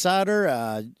 Hockey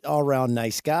Insider, all-around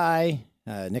nice guy,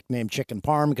 nicknamed Chicken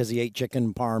Parm because he ate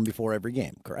chicken parm before every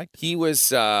game, correct? He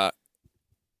was, yeah,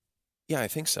 I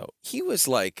think so. He was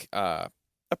like a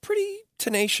pretty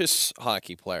tenacious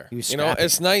hockey player. He was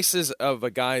as nice as of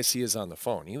a guy as he is on the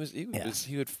phone. He would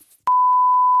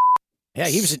Yeah,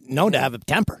 he was known to have a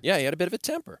temper. Yeah, he had a bit of a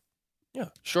temper. Yeah,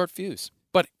 short fuse.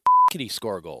 But could he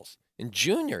score goals? In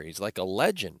junior, he's like a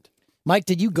legend. Mike,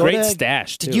 did you go Great to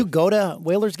stash, Did too. you go to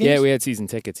Whalers games? Yeah, we had season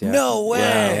tickets. Yeah. No way.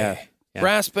 Yeah.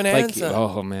 Brass Bonanza. Like,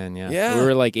 oh man, yeah. Yeah. We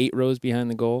were like 8 rows behind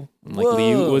the goal. And like Whoa.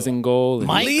 Liut was in goal. And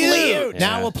Mike Liut,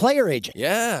 now a player agent.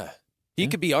 Yeah. He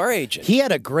could be our agent. He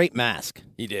had a great mask.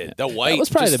 He did. The white. That was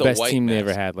probably just the best white team they mask.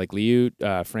 ever had. Like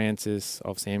Liut, Francis,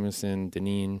 Ulf Samuelson,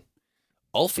 Deneen.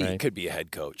 Alfie Right. could be a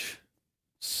head coach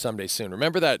someday soon.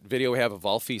 Remember that video we have of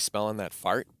Alfie smelling that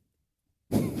fart?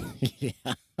 Yeah.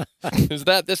 Was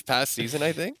that this past season,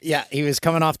 I think? Yeah, he was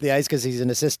coming off the ice because he's an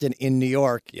assistant in New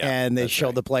York, Yeah, and they that's showed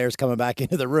right. the players coming back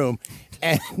into the room,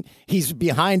 and he's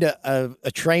behind a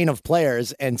train of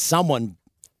players, and someone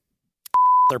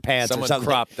their pants Someone or something,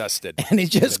 crop dusted. and he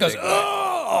just in a goes, big way.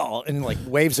 oh, and like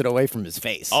waves it away from his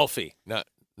face. Alfie,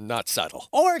 not subtle.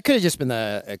 Or it could have just been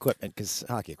the equipment, because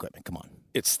hockey equipment, come on.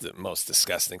 It's the most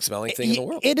disgusting smelling thing in the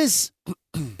world. It is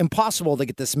impossible to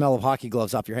get the smell of hockey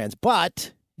gloves off your hands,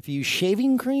 but if you use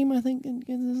shaving cream, I think it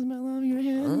gets the smell off your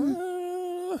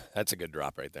hands. That's a good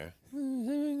drop right there.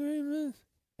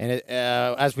 And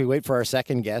as we wait for our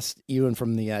second guest, Ewan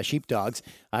from the Sheepdogs,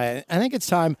 I think it's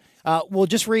time. We'll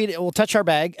just read. We'll touch our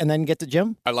bag and then get to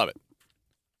Jim. I love it.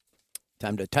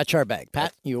 Time to touch our bag.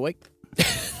 Pat, you awake?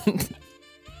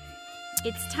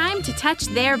 It's time to touch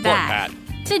their Poor bag. Pat.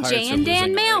 The Pirates Jay are and Dan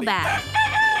losing already. mailbag.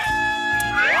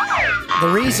 The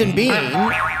reason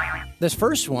being, this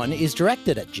first one is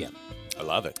directed at Jim. I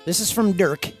love it. This is from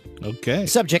Dirk. Okay.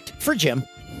 Subject for Jim.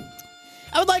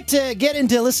 I would like to get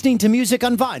into listening to music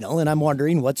on vinyl, and I'm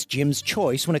wondering what's Jim's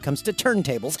choice when it comes to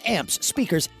turntables, amps,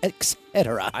 speakers,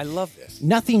 etc. I love this.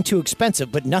 Nothing too expensive,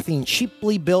 but nothing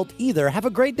cheaply built either. Have a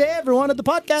great day, everyone, at the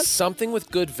podcast. Something with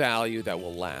good value that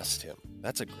will last him.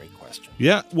 That's a great question.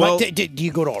 Yeah, well, do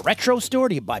you go to a retro store?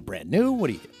 Do you buy brand new? What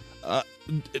do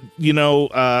you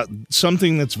do?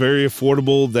 Something that's very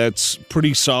affordable, that's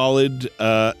pretty solid.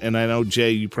 And I know,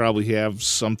 Jay, you probably have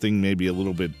something maybe a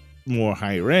little bit more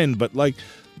higher end, but like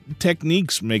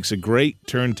Techniques makes a great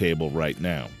turntable right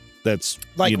now. That's,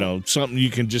 Like- something you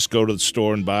can just go to the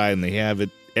store and buy, and they have it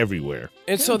everywhere.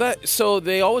 And so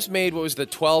they always made, what was the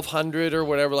 1200 or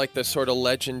whatever, like the sort of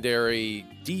legendary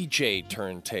DJ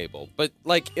turntable. But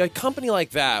like a company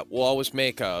like that will always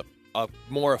make a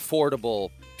more affordable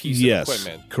piece Yes, of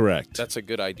equipment. correct. That's a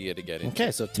good idea to get into.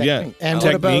 Okay, so Yeah, and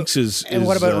Techniques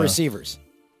what about is, receivers?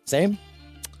 Same?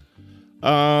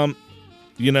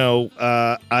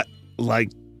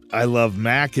 I love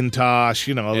Macintosh.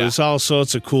 There's all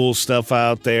sorts of cool stuff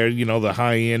out there. The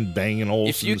high end Bang &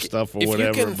 Olufsen stuff or whatever.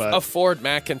 If you can but afford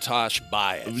Macintosh,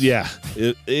 buy it. yeah,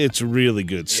 it's really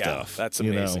good stuff. Yeah, that's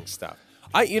amazing stuff.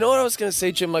 You know what I was going to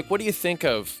say, Jim? Like, what do you think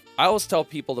of? I always tell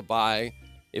people to buy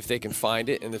if they can find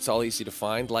it, and it's all easy to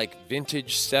find, like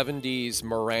vintage 70s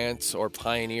Marantz or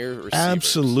Pioneer receivers.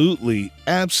 Absolutely.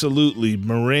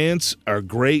 Marantz are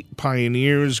great.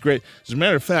 Pioneers, great. As a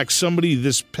matter of fact, somebody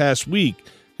this past week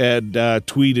had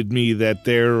tweeted me that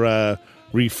they're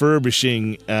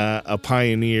refurbishing a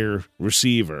Pioneer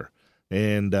receiver,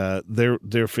 and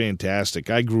they're fantastic.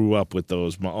 I grew up with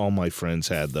those. All my friends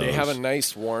had those. They have a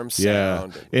nice warm Yeah,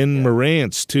 sound. and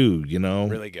Marantz too.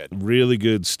 Really good. Really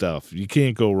good stuff. You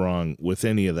can't go wrong with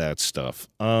any of that stuff.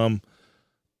 I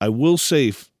will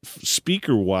say,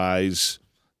 speaker wise,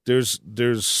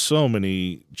 there's so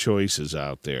many choices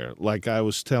out there. Like I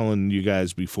was telling you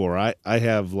guys before, I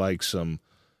have like some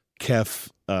Kef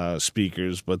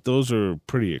speakers, but those are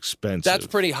pretty expensive. That's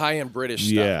pretty high-end British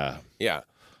stuff. Yeah. Yeah.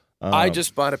 I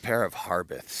just bought a pair of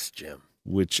Harbiths, Jim.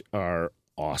 Which are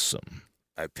awesome.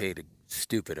 I paid a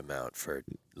stupid amount for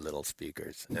little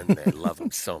speakers, and they love them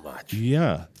so much.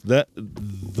 Yeah,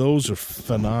 those are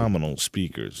phenomenal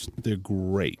speakers. They're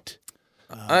great.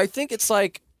 I think it's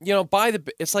like,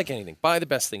 it's like anything. Buy the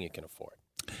best thing you can afford.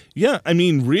 Yeah, I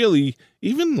mean, really,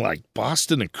 even like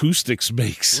Boston Acoustics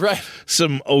makes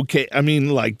some okay. I mean,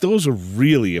 like those are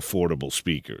really affordable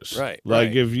speakers. Right.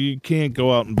 Like if you can't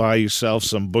go out and buy yourself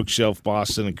some bookshelf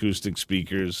Boston Acoustic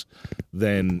speakers,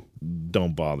 then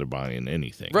don't bother buying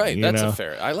anything. Right. you That's know? a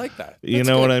fair. I like that. You That's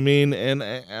know good. what I mean? And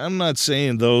I'm not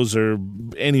saying those are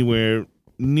anywhere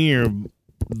near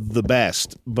the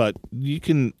best, but you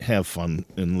can have fun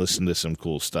and listen to some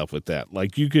cool stuff with that.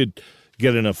 Like you could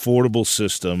get an affordable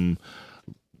system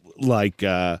like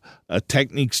a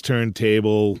Techniques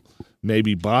turntable,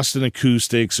 maybe Boston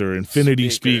Acoustics or Infinity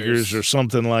speakers or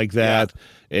something like that,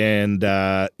 and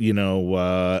a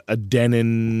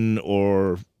Denon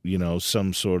or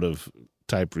some sort of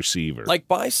type receiver. Like,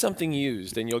 buy something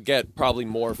used, and you'll get probably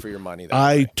more for your money.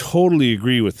 I totally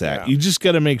agree with that. Yeah. You just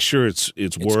got to make sure it's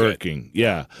working.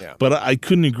 Yeah. But I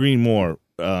couldn't agree more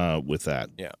with that.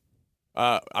 Yeah.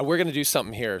 We're going to do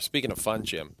something here. Speaking of fun,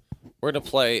 Jim, we're going to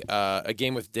play a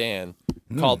game with Dan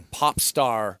called Pop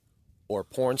Star or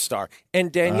Porn Star.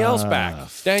 And Danielle's back.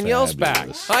 Danielle's back.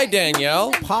 Hi,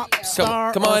 Danielle. Pop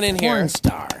star. Come on in porn here.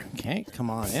 Star. Okay, come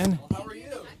on in. How are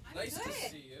you? Nice to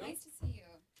see you. Nice to see you.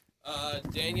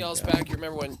 Danielle's back. You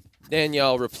remember when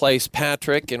Danielle replaced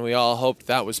Patrick, and we all hoped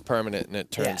that was permanent, and it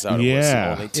turns out it was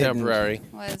only temporary.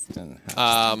 Was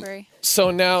temporary.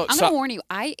 So now... I'm going to warn you,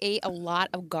 I ate a lot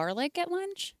of garlic at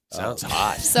lunch. Sounds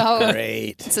hot. So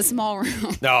great. It's a small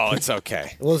room. No, it's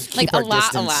okay. We'll Like keep a our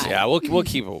lot. distance. Yeah, we'll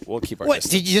keep our What, distance.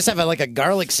 did you just have a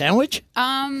garlic sandwich?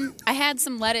 I had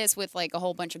some lettuce with like a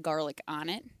whole bunch of garlic on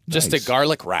it. Just a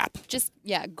garlic wrap. Just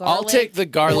garlic. I'll take the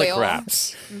garlic oil.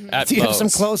 wraps. At Do you have some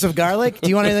Moe's. cloves of garlic? Do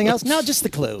you want anything else? No, just the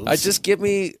cloves. Just give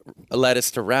me a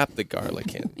lettuce to wrap the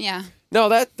garlic in. Yeah. No,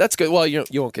 that's good. Well, you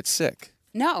won't get sick.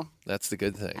 No. That's the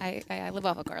good thing. I live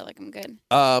off of garlic. I'm good.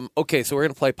 Okay, so we're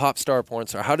gonna play Pop Star, Porn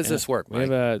Star. How does this work,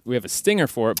 Mike? We have a stinger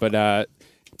for it, but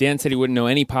Dan said he wouldn't know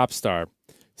any pop star.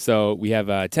 So we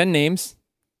have 10 names.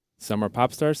 Some are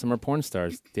pop stars, some are porn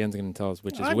stars. Dan's going to tell us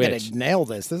which is I'm which. going to nail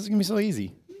this. This is going to be so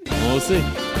easy. We'll see.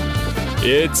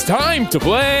 It's time to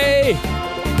play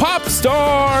Pop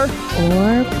Star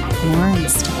or Porn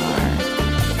Star.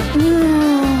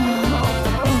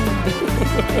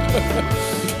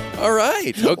 All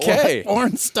right. Okay.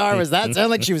 Porn star was that? Sounded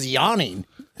like she was yawning.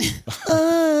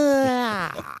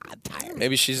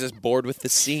 Maybe she's just bored with the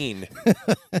scene.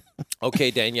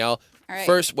 Okay, Danielle. All right.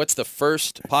 First, what's the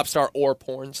first pop star or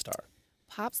porn star?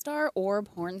 Pop star or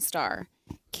porn star?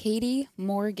 Katie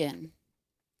Morgan.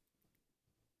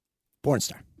 Porn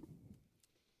star.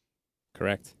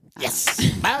 Correct. Yes. Do we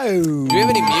have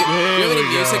any,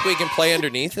 music we can play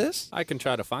underneath this? I can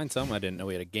try to find some. I didn't know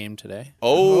we had a game today.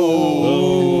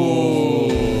 Oh.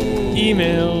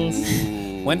 Emails. Do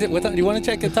you want to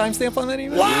check the timestamp on that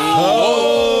email?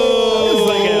 Wow! It was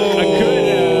like a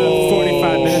good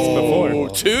 45 minutes before.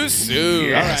 Too soon.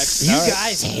 Yes. You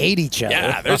guys hate each other.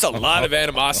 Yeah, there's a lot of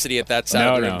animosity at that side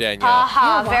of the room, Danielle.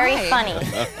 Aha, very funny.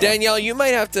 Danielle, you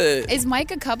might have to... Is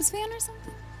Mike a Cubs fan or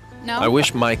something? No? I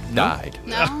wish Mike died.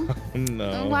 No?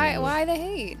 No. Why the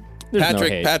hate?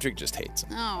 Patrick just hates him.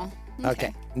 Oh.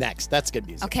 Okay, next. That's good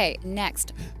music. Okay,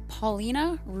 next.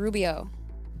 Paulina Rubio.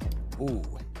 Ooh.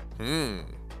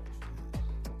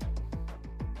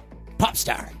 Pop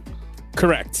star.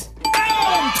 Correct.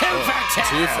 Oh, 10 for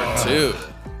 2 for 2.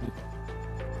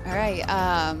 All right.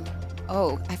 I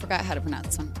forgot how to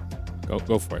pronounce this one.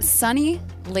 Go for it. Sunny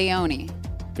Leone.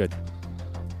 Good.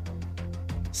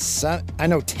 I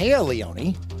know Taya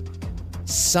Leone.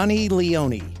 Sunny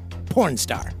Leone. Porn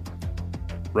star.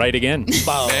 Right again. Yes.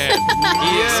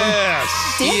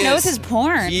 Dan knows his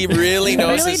porn. He really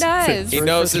knows He really does. He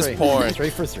knows his porn. 3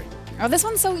 for 3. Oh, this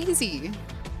one's so easy.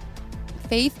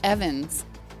 Faith Evans.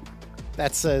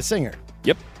 That's a singer.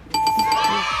 Yep.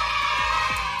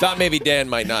 Thought maybe Dan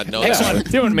might not know Next that. one.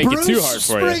 Don't make it too hard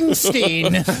for you.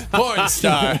 Springsteen. Porn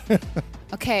star.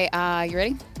 Okay, you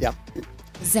ready? Yep.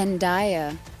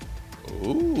 Zendaya.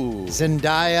 Ooh.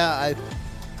 Zendaya.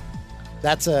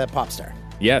 That's a pop star.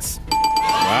 Yes.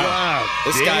 Wow.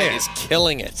 This guy is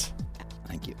killing it.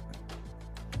 Thank you.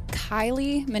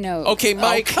 Kylie Minogue. Okay,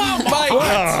 Mike. Mike. All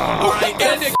right,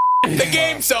 end it. The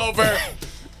game's over.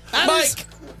 Mike.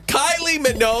 Kylie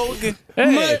Minogue.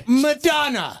 Hey.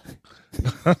 Madonna.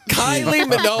 Kylie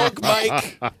Minogue,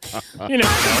 Mike. You know.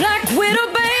 Black Widow,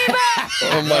 baby!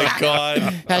 Oh, my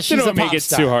God. She's Don't a make pop it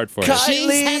star. too hard for you.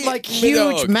 She's had like huge,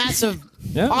 Minogue. massive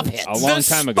pop hits. A long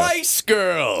time ago. Spice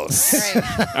Girls.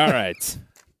 All right.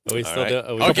 Are we still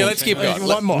Okay, let's keep going.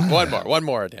 One more. One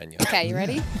more, Danielle. Okay, you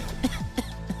ready?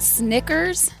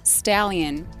 Snickers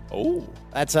Stallion. Oh.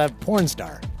 That's a porn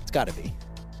star. It's got to be.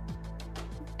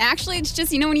 Actually, it's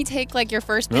just, when you take like your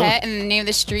first pet and the name of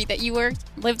the street that you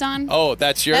lived on? Oh,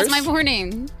 that's yours? That's my porn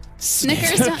name.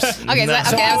 Snickers. Okay, that was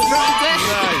That's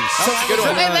a good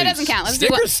one. That doesn't count. Let's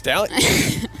Snickers Stallion.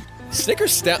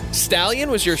 Snickers Stallion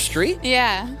was your street?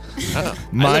 Yeah. Oh,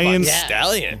 Mine's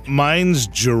Stallion. Mine's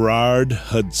Gerard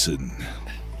Hudson.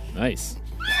 Nice.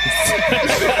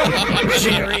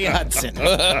 Jerry Hudson.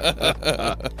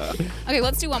 Okay,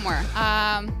 let's do one more.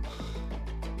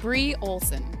 Brie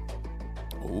Olson.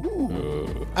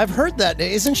 Ooh. I've heard that.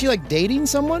 Isn't she like dating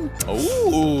someone?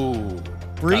 Ooh.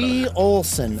 Brie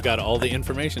Olson. Got all the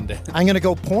information down. I'm going to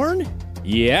go porn.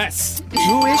 Yes.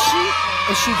 Who is she?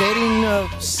 Is she dating?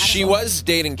 She was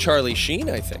dating Charlie Sheen,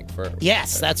 I think.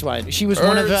 Yes, that's why. She was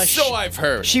one of so I've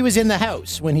heard. She was in the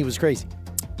house when he was crazy.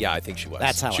 Yeah, I think she was.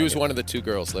 That's how she I was do one it. of the 2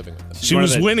 girls living with us. She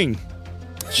was winning.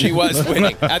 She was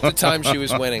winning. At the time, she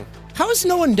was winning. How has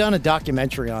no one done a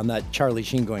documentary on that Charlie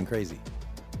Sheen going crazy?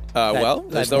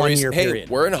 There's no reason. Hey, period.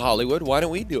 we're in Hollywood. Why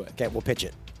don't we do it? Okay, we'll pitch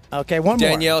it. Okay, one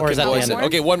Danielle more. can voice it.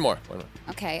 Okay, one more.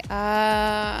 Okay.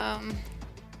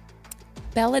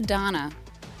 Belladonna.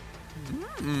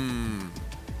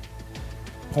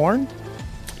 Porn?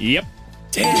 Yep.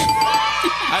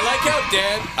 I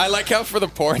like how for the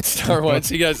porn star ones,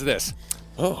 he does this.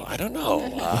 Oh, I don't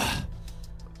know.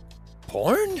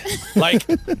 Porn?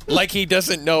 Like he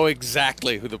doesn't know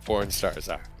exactly who the porn stars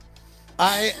are.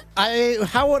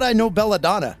 How would I know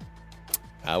Belladonna?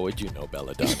 How would you know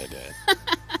Belladonna, Dan?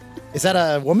 Is that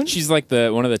a woman? She's like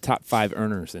one of the top 5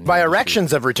 earners. My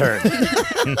erections have returned.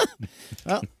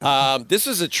 This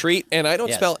is a treat, and I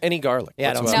don't smell any garlic.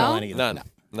 Yeah, I don't whatsoever. smell any.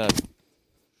 None.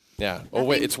 Yeah. Oh,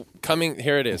 wait, it's coming.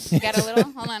 Here it is. You got a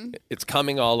little? Hold on. It's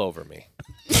coming all over me.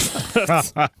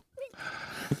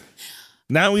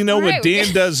 Now we know All what right,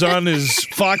 Dan does on his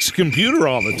Fox computer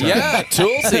all the time. Yeah,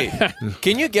 Toolsy.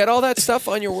 Can you get all that stuff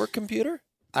on your work computer?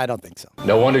 I don't think so.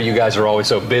 No wonder you guys are always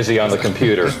so busy on the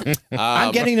computer.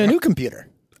 I'm getting a new computer.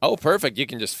 Oh, perfect. You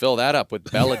can just fill that up with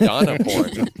Belladonna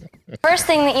porn. First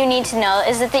thing that you need to know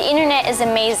is that the internet is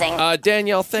amazing.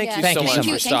 Danielle, thank you so much for Thank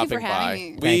you stopping for by.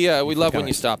 having me. We love when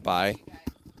you stop by.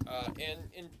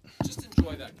 And just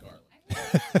enjoy that garlic.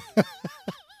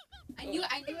 I knew it was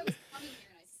coming here,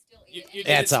 and I still ate it. You did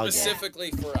That's it all good.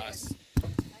 specifically for us.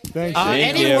 Thank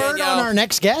Any you. word on our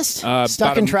next guest? Stuck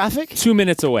About in traffic? 2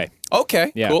 minutes away.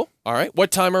 Okay, Yeah. cool. All right.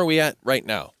 What time are we at right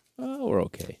now? Oh, we're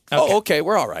okay. Oh, okay.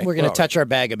 We're all right. We're going to all touch our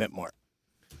bag a bit more. right.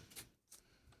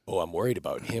 Oh, I'm worried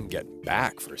about him getting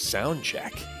back for sound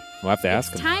check. We'll have to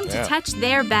ask him. Time to touch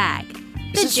their bag.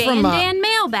 The This is Jay from, and Dan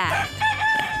mailbag.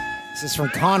 This is from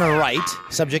Connor Wright.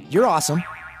 Subject, you're awesome.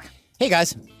 Hey,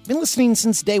 guys. Been listening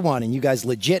since day one, and you guys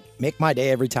legit make my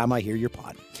day every time I hear your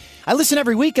pod. I listen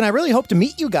every week, and I really hope to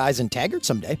meet you guys in Taggart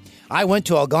someday. I went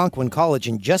to Algonquin College,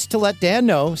 and just to let Dan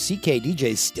know,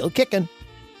 CKDJ's still kicking.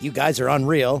 You guys are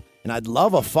unreal, and I'd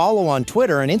love a follow on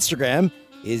Twitter and Instagram.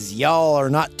 Is y'all are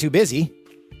not too busy.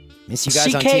 Miss you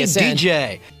guys on TSN.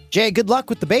 CKDJ. Jay, good luck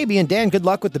with the baby, and Dan, good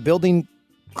luck with the building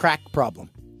crack problem.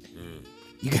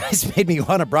 You guys made me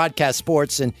want to broadcast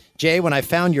sports, and Jay, when I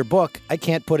found your book, I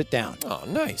can't put it down. Oh,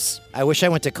 nice. I wish I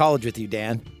went to college with you,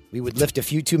 Dan. We would lift a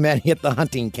few too many at the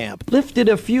hunting camp. Lifted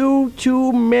a few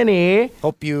too many.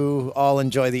 Hope you all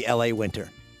enjoy the LA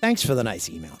winter. Thanks for the nice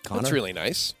email, Connor. That's really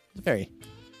nice. Very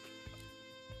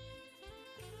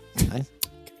nice.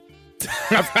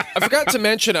 I forgot to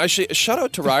mention, actually, shout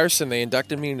out to Ryerson. They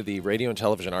inducted me into the Radio and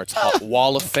Television Arts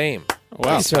Wall of Fame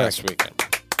this past weekend.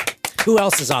 Who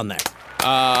else is on there?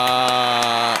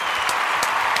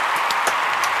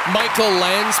 Michael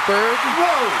Landsberg.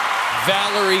 Whoa!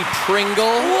 Valerie Pringle.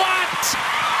 What?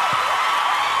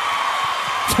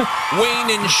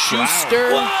 Wayne and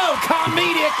Schuster. Whoa!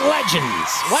 Comedic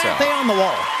legends. Why aren't they on the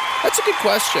wall? That's a good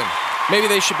question. Maybe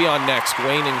they should be on next.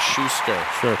 Wayne and Schuster.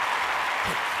 Sure.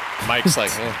 Mike's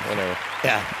like, whatever.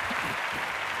 Yeah.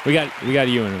 We got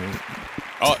Ewan.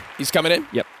 Oh, he's coming in?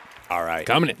 Yep. All right.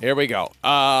 Coming in. Here we go.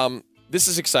 This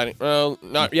is exciting.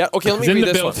 Not yet. Okay, let me He's in read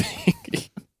the this building. one.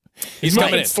 He's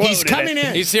coming in. He's coming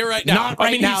in. He's here right now. Not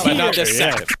right now, but though. not this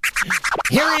second.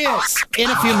 Here he is in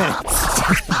a few minutes.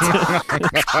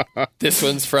 This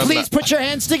one's from... Please put your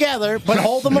hands together, but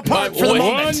hold them apart for the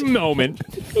moment. One moment.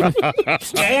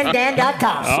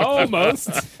 JandDan.com. Almost.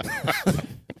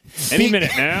 Any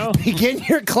minute now. Begin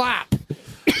your clap.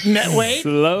 Wait.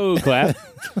 Slow clap.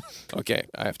 Okay,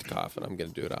 I have to cough, and I'm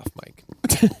going to do it off mic.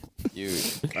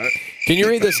 Can you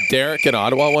read this Derek in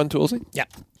Ottawa one, Toolsy? Yeah.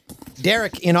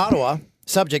 Derek in Ottawa.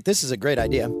 Subject, this is a great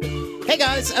idea. Hey,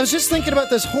 guys, I was just thinking about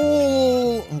this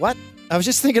whole... What? I was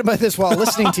just thinking about this while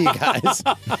listening to you guys.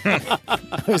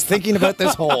 I was thinking about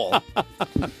this whole...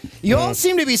 You all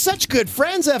seem to be such good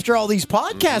friends after all these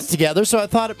podcasts together, so I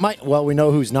thought it might... Well, we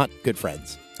know who's not good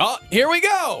friends. Oh, here we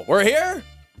go. We're here.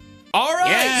 All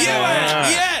right. Yeah.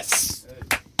 Yes.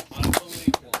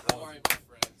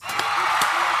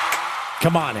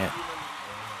 Come on in.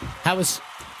 How was...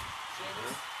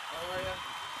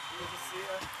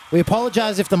 We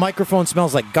apologize if the microphone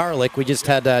smells like garlic. We just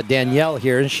had Danielle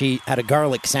here, and she had a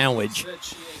garlic sandwich.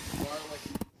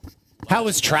 How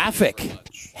was traffic?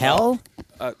 Hell?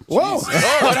 Whoa.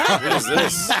 What happened? What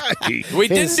is this? We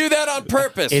didn't do that on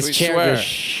purpose. His we chair swear. just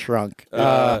shrunk.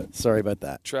 Sorry about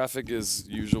that. Traffic is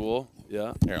usual.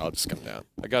 Yeah. Here, I'll just come down.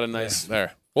 I got a nice.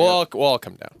 There. We'll all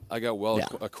come down. I got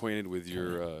acquainted with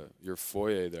your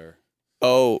foyer there.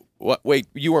 Oh, what? Wait,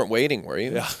 you weren't waiting, were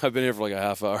you? Yeah, I've been here for like a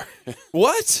half hour.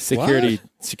 What? Security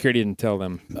didn't tell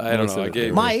them. I don't know. I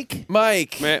gave Mike. My,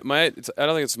 I don't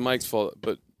think it's Mike's fault,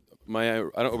 but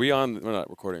are we on? We're not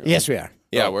recording. Yes, we are.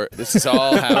 Yeah, this is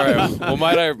all happening. Well,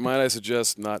 might I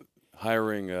suggest not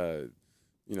hiring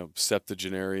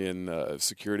septuagenarian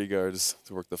security guards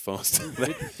to work the phones?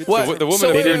 What? The woman So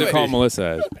appeared wait, to call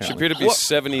Melissa. She appeared to be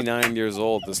 79 years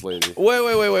old. This lady.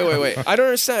 Wait. I don't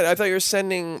understand. I thought you were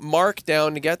sending Mark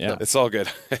down to get them. It's all good.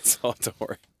 It's all. Don't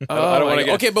worry. Oh, I don't want to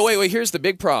get. Okay, but wait. Here's the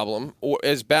big problem.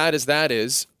 As bad as that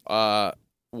is,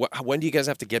 when do you guys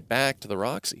have to get back to the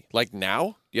Roxy? Like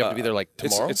now? Do you have to be there like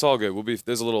tomorrow? It's all good.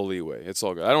 There's a little leeway. It's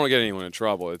all good. I don't want to get anyone in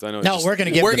trouble. I know. No, we're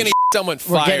going to get someone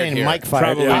we're fired getting here. Mike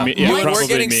fired. Probably me. Yeah, We're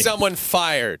getting me. someone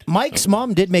fired. Mike's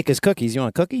mom did make us cookies. You want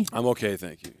a cookie? I'm okay,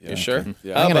 thank you. Yeah. You sure?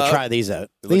 Yeah. I'm going to try these out.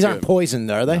 These aren't good.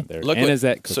 poisoned, are they? Look and what- is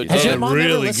that so cookie? Has your Dan, mom ever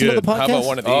really listened to the good. podcast? How about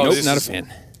one of these? Nope, this not a is-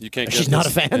 fan. You can't. She's get not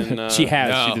this a fan? in, She has.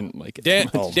 No. She didn't like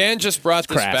it. Dan just brought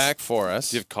this crass. back for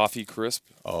us. Do you have coffee crisp?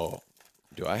 Oh,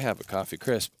 do I have a coffee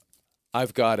crisp?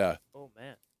 I've got a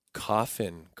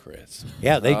coffin crisp.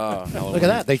 Yeah, look at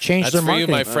that. They changed That's their for marketing.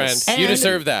 you, my friend. And- You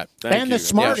deserve that. Thank and you. the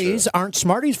Smarties aren't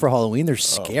Smarties for Halloween. They're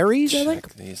Scaries, I think.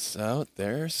 Check these out.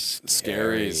 They're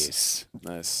Scaries.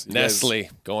 Nice. You Nestle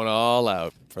going all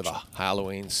out for the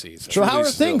Halloween season. So how are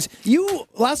Truly things? You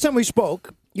last time we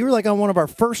spoke, you were like on one of our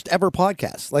first ever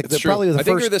podcasts. Like It's true. probably the I first.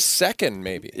 think you're the second,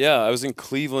 maybe. Yeah, I was in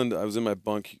Cleveland. I was in my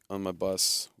bunk on my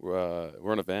bus.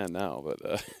 We're in a van now,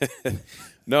 but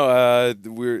no,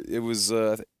 we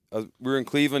were in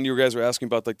Cleveland. You guys were asking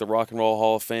about like the Rock and Roll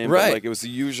Hall of Fame, Right. But, like it was the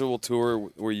usual tour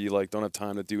where you like don't have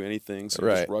time to do anything, so you're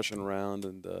Right. just rushing around.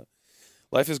 And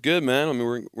life is good, man. I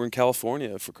mean, we're in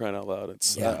California for crying out loud.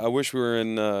 I wish we were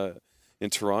in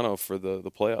Toronto for the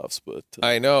playoffs, but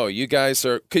I know you guys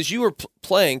are because you were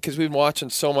playing because we've been watching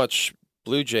so much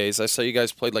Blue Jays. I saw you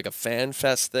guys played like a fan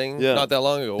fest thing not that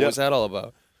long ago. What was that all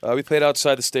about? We played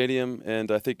outside the stadium, and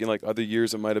I think in like other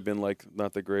years it might have been like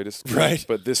not the greatest, Right.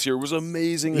 But this year was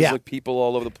amazing. There's like people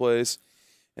all over the place,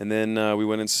 and then we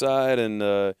went inside, and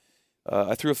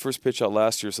I threw a first pitch out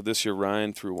last year, so this year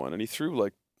Ryan threw one, and he threw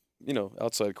like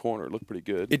outside corner. It looked pretty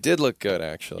good. It did look good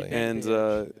actually. And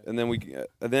then we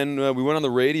went on the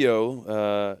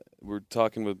radio. We're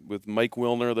talking with Mike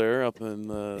Wilner there up in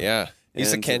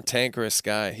he's a and, cantankerous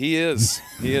guy. He is.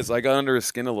 I got under his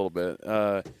skin a little bit.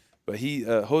 But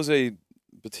Jose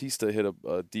Bautista hit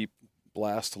a deep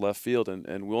blast to left field, and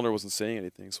Wilner wasn't saying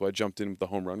anything, so I jumped in with the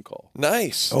home run call.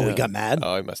 Nice. Oh, he got mad?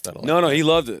 Oh, he must not have liked No, it. he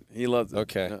loved it. He loved it.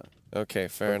 Okay. Yeah. Okay,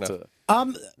 fair enough.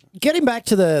 Getting back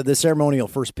to the ceremonial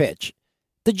first pitch,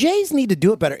 the Jays need to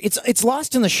do it better. It's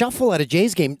lost in the shuffle at a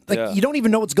Jays game. Like you don't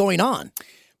even know what's going on.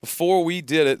 Before we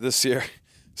did it this year,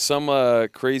 some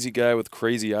crazy guy with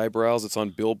crazy eyebrows that's on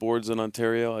billboards in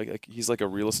Ontario. He's like a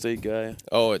real estate guy.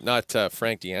 Oh, not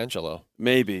Frank D'Angelo.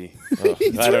 Maybe.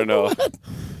 I don't know.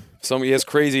 He has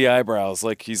crazy eyebrows.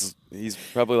 Like he's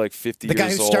probably like 50 The years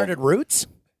guy old. who started Roots?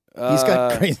 He's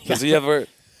got crazy Does he ever?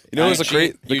 Who's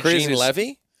the Eugene craziest?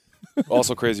 Levy?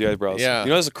 Also crazy eyebrows. Yeah.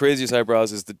 Who's the craziest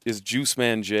eyebrows is Juice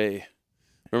Man Jay.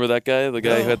 Remember that guy? The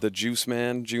guy who had the Juice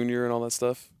Man Jr. and all that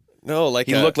stuff? No, like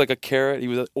he looked like a carrot. He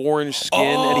was orange skin,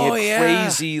 and he had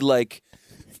crazy like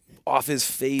off his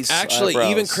face. Actually,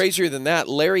 eyebrows. even crazier than that,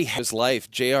 Larry his life,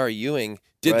 J.R. Ewing,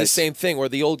 did the same thing where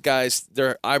the old guys,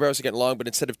 their eyebrows are getting long, but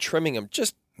instead of trimming them,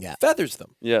 just feathers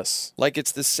them. Yes. Like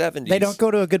it's the 70s. They don't go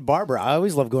to a good barber. I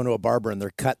always love going to a barber and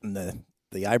they're cutting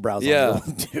the eyebrows on the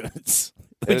little dudes.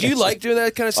 Would you like doing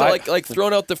that kind of stuff, like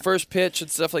throwing out the first pitch and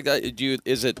stuff like that?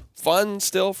 Is it fun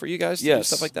still for you guys to do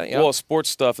stuff like that? Yeah. Well, sports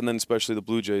stuff, and then especially the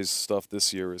Blue Jays stuff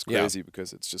this year is crazy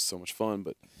because it's just so much fun.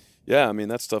 But yeah, I mean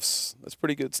that's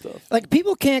pretty good stuff. Like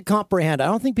people can't comprehend. I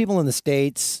don't think people in the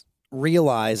States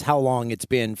realize how long it's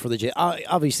been for the Jays.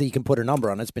 Obviously, you can put a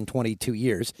number on it. It's been 22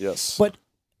 years. Yes. But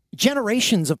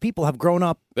generations of people have grown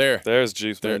up. There's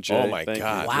Juice Man Jay. Oh my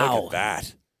God! Wow. Look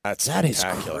at that. That is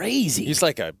spectacular. crazy. He's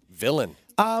like a villain.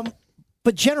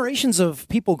 But generations of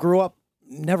people grew up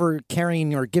never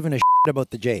caring or giving a shit about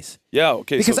the Jays. Yeah,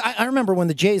 okay. Because I remember when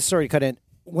the Jays, sorry to cut in,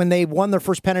 when they won their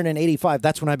first pennant in '85,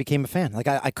 that's when I became a fan. Like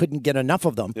I couldn't get enough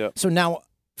of them. Yeah. So now,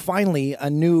 finally,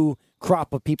 a new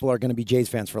crop of people are going to be Jays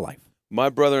fans for life. My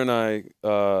brother and I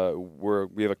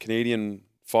we have a Canadian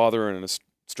father and an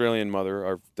Australian mother.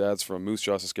 Our dad's from Moose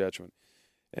Jaw, Saskatchewan.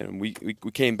 And we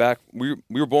came back. We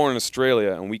were born in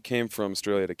Australia, and we came from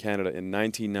Australia to Canada in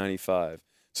 1995.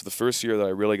 So the first year that I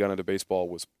really got into baseball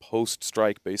was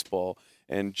post-strike baseball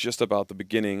and just about the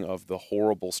beginning of the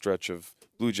horrible stretch of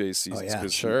Blue Jays seasons. yeah,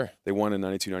 sure. They won in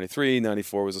 92, 93.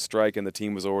 94 was a strike, and the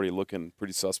team was already looking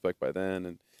pretty suspect by then.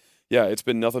 And Yeah, it's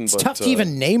been nothing It's but tough to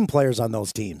even name players on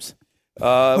those teams.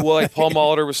 Well, like Paul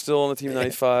Molitor was still on the team in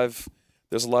 '95.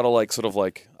 There's a lot of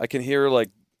I can hear I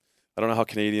don't know how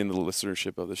Canadian the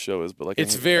listenership of the show is, but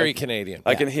it's very Canadian.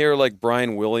 I can hear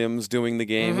Brian Williams doing the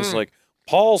game. It's like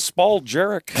Paul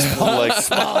Spaljerek,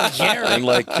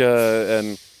 and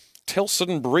and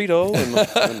Tilson Brito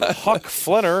and Huck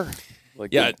Flenner.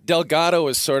 Delgado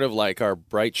was sort of like our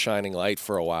bright shining light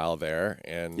for a while there,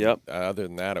 and other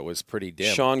than that, it was pretty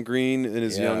dim. Sean Green in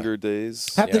his younger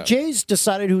days. Have the Jays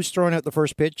decided who's throwing out the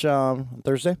first pitch on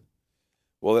Thursday?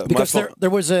 Well, because there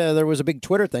was a big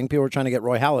Twitter thing. People were trying to get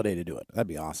Roy Halladay to do it. That'd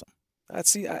be awesome. I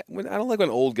don't like when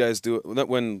old guys do it.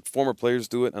 When former players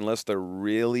do it, unless they're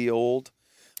really old.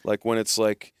 Like when it's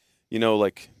 50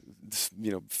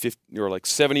 or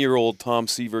 70-year-old Tom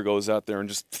Seaver goes out there and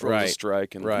just throws a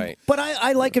strike. But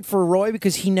I like it for Roy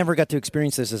because he never got to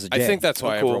experience this as a Jay. I think that's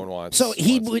why everyone wants. So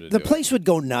the place would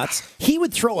go nuts. He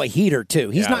would throw a heater too.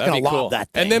 He's not going to lob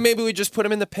that thing. And then maybe we just put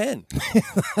him in the pen.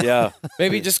 Yeah,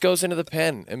 maybe he just goes into the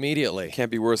pen immediately.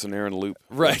 Can't be worse than Aaron Loop,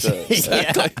 right?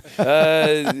 Exactly.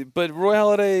 But Roy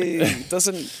Halladay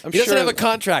doesn't. He doesn't have a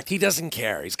contract. He doesn't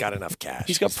care. He's got enough cash.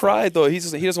 He's got pride though. He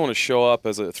doesn't want to show up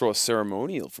as throw a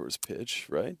ceremonial for his pitch,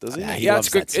 right? Does he? Yeah, it's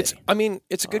good. It's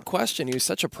a good question. He was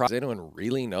such a pro. Does anyone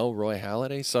really know Roy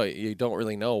Halladay? So you don't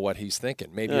really know what he's thinking.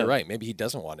 Maybe you're right. Maybe he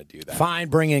doesn't want to do that. Fine,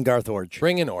 bring in Garth Orge.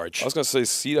 Bring in Orge. I was going to say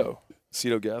Cito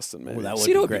Gaston, maybe.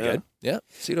 Cito would be good. Yeah,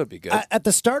 Cito would be good. At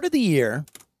the start of the year,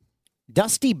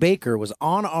 Dusty Baker was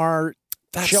on our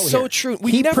show That's so here. true.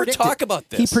 We never talk about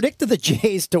this. He predicted the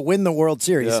Jays to win the World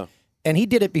Series. Yeah. And he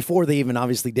did it before they even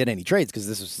obviously did any trades because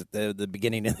this was the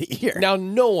beginning of the year. Now,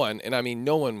 no one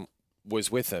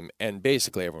was with him, and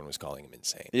basically everyone was calling him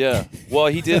insane. Yeah. Well,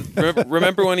 he did.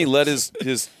 Remember when he let his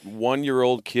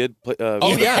 1-year-old kid play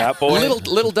Cat Boy?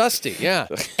 Little Dusty, yeah.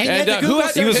 and who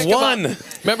had to he was pick him one. up?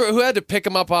 Remember who had to pick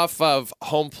him up off of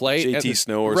home plate? JT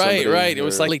Snow or right, somebody. Right. It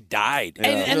was like he died. Yeah.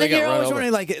 And then you're always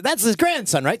wondering, that's his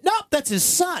grandson, right? Nope, that's his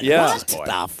son. Yeah. What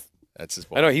stuff? That's his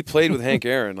boy. I know he played with Hank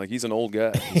Aaron. He's an old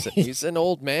guy. He's an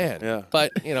old man. Yeah.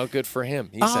 But good for him.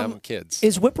 He's having kids.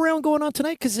 Is Whip Around going on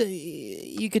tonight? Because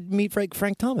you could meet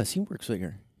Frank Thomas. He works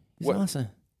here. He's awesome.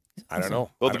 I don't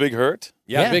know. Oh, the Big Hurt.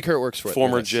 Yeah, Big Hurt works for it.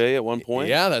 Former Jay at one point.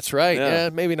 Yeah, that's right.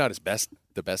 Yeah, maybe not his best.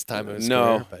 The best time of his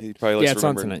career. But He probably likes it's to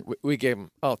on remember. tonight. we gave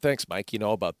him. Oh, thanks, Mike. You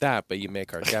know about that, but you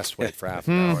make our guests wait for half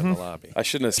an hour in the lobby. I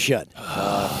shouldn't have. Should.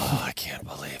 I can't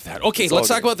believe that. Okay, It's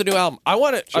let's all talk good. about the new album. I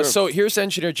want to. Sure. So here's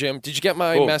Engineer Jim. Did you get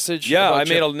my message? Yeah, about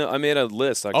I made a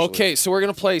list. Actually. Okay, so we're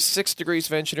gonna play 6 Degrees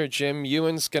of Engineer Jim.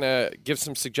 Ewan's gonna give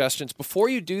some suggestions. Before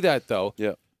you do that, though,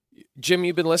 Jim,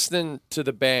 you've been listening to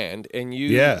the band, and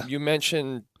you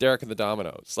mentioned Derek and the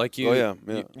Dominoes. Like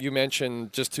you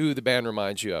mentioned just who the band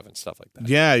reminds you of and stuff like that.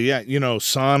 Yeah.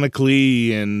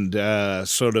 Sonically and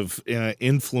sort of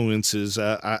influences.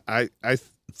 I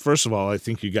first of all, I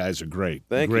think you guys are great.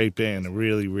 Great band. I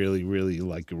really, really, really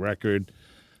like the record.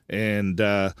 And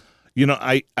I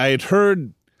had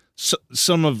heard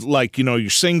some of your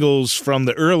singles from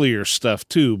the earlier stuff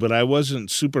too, but I wasn't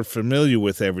super familiar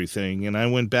with everything, and I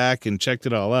went back and checked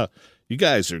it all out. You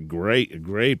guys are great, a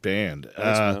great band.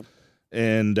 Thanks, man.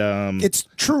 And it's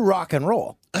true rock and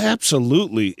roll.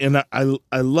 Absolutely. And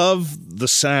I love the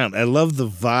sound. I love the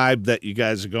vibe that you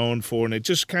guys are going for, and it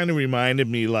just kind of reminded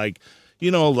me Blind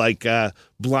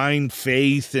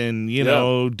Faith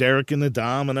and Derek and the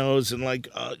Dominoes and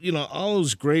all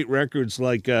those great records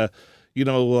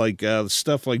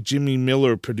stuff like Jimmy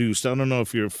Miller produced. I don't know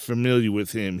if you're familiar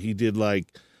with him. He did some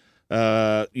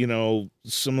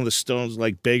of the Stones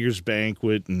like Beggar's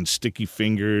Banquet and Sticky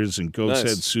Fingers and Goat's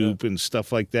Head Soup and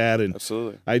stuff like that. And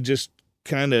absolutely, I just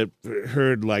kind of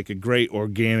heard a great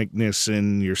organicness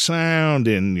in your sound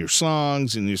and your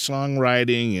songs and your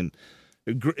songwriting, and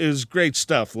it was great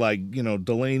stuff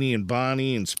Delaney and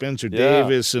Bonnie and Spencer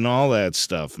Davis and all that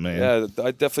stuff, man. Yeah, I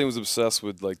definitely was obsessed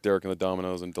with Derek and the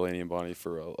Dominoes and Delaney and Bonnie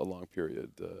for a long period.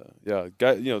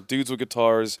 Dudes with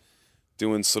guitars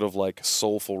doing sort of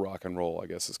soulful rock and roll, I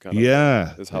guess is kind of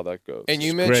is how that goes. And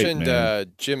you mentioned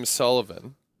Jim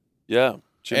Sullivan. Yeah,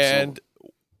 Jim and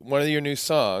one of your new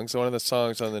songs, one of the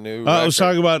songs on the new I was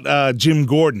talking about Jim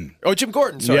Gordon. Oh, Jim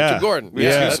Gordon. Sorry, Jim Gordon.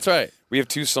 Yeah, that's right. We have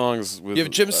 2 songs with you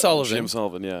have Jim Sullivan. Jim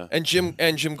Sullivan, yeah. And Jim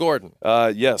Gordon.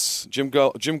 Yes. Jim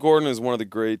Gordon is one of the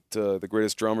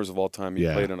greatest drummers of all time.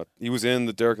 He was in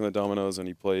the Derek and the Dominoes, and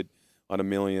he played on a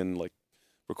million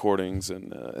recordings,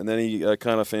 and then he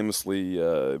kind of famously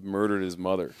murdered his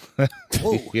mother.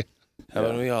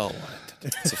 Haven't we all?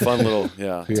 It's a fun little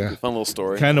a fun little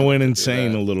story. Kind of went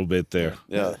insane a little bit there.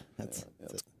 Yeah.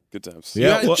 Good times.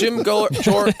 Yeah, Jim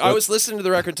Gordon. I was listening to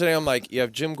the record today. I'm like, you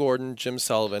have Jim Gordon, Jim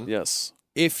Sullivan. Yes.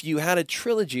 if you had a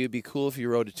trilogy, it'd be cool if you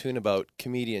wrote a tune about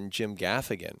comedian Jim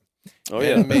Gaffigan. Oh,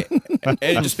 yeah. And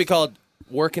it'd just be called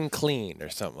Workin' Clean or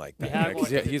something like that. 'Cause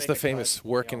he's the famous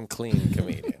Workin' Clean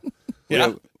comedian.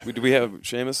 Yeah. Do we have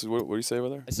Seamus? What do you say over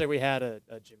there? I said we had a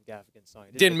Jim Gaffigan song.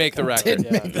 It Didn't make the record.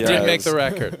 Didn't make the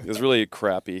record. It was really a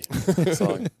crappy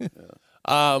song.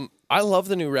 I love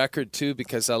the new record too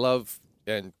because I love,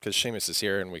 and because Seamus is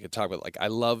here and we could talk about, like, I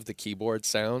love the keyboard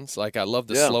sounds. Like, I love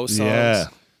the slow songs. Yeah.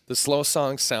 The slow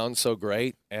songs sound so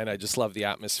great, and I just love the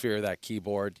atmosphere of that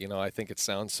keyboard. I think it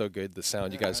sounds so good, the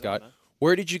sound you guys got.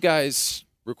 Where did you guys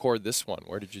record this one?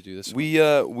 Where did you do this one?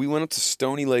 We went up to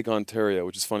Stony Lake, Ontario,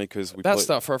 which is funny because That's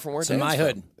not far from where It's in my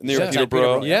hood. near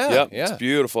Peterborough. Yeah, It's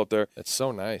beautiful up there. It's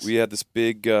so nice. We had this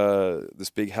big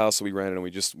house that we rented, and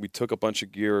we took a bunch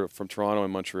of gear from Toronto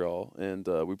and Montreal, and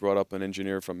we brought up an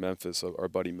engineer from Memphis, our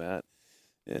buddy Matt,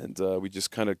 and we just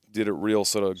kind of did it real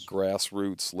sort of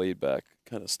grassroots, laid back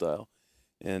kind of style.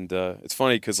 And it's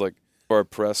funny because, like, our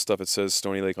press stuff, it says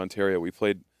Stony Lake, Ontario. We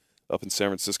played up in San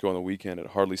Francisco on the weekend at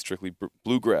Hardly Strictly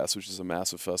Bluegrass, which is a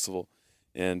massive festival.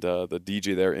 And the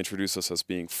DJ there introduced us as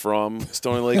being from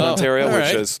Stony Lake, Ontario,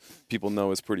 which, as people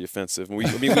know, is pretty offensive. And we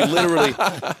literally,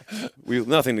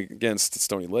 nothing against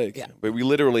Stony Lake, but we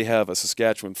literally have a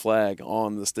Saskatchewan flag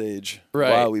on the stage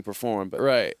while we perform. But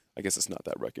I guess it's not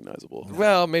that recognizable.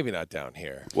 Well, maybe not down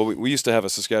here. Well, we used to have a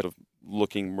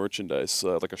Saskatchewan-looking merchandise,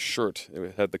 like a shirt.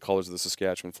 It had the colors of the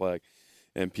Saskatchewan flag.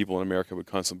 And people in America would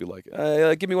constantly be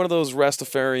like, give me one of those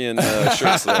Rastafarian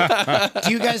shirts there. Do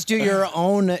you guys do your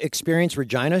own Experience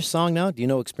Regina song now? Do you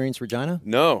know Experience Regina?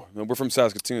 No, we're from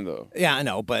Saskatoon, though. Yeah, I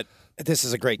know, but this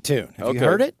is a great tune. Have you Okay.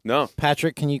 heard it? No.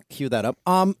 Patrick, can you cue that up?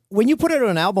 When you put it on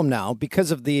an album now,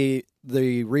 because of the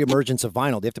reemergence of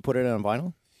vinyl, do you have to put it on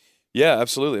vinyl? Yeah,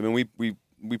 absolutely. I mean,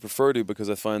 we prefer to because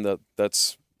I find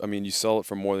you sell it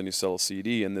for more than you sell a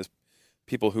CD, and there's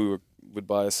people who would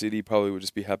buy a CD probably would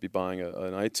just be happy buying an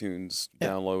iTunes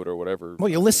download or whatever. Well,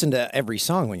 you listen to every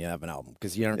song when you have an album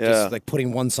because you aren't just like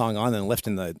putting one song on and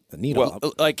lifting the needle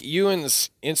up. Like Ewan's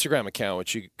Instagram account,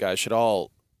 which you guys should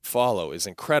all follow, is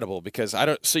incredible because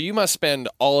so you must spend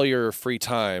all your free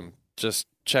time just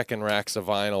checking racks of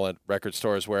vinyl at record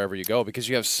stores wherever you go because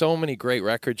you have so many great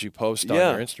records you post on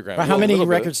your Instagram. How many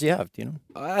records do you have? Do you know?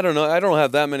 I don't know. I don't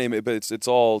have that many, but it's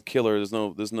all killer. There's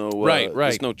no There's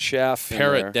no chaff.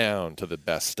 Pare in there. it down to the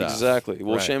best stuff. Exactly.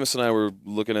 Well, Right. Seamus and I were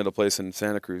looking at a place in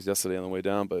Santa Cruz yesterday on the way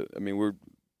down, but I mean we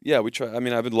try. I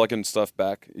mean, I've been lugging stuff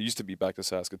back. It used to be back to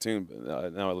Saskatoon,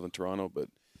 but now I live in Toronto. But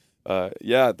that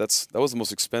was the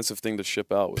most expensive thing to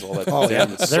ship out. Was all that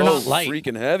damn. It's They're so not light.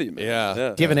 freaking heavy, man. Yeah.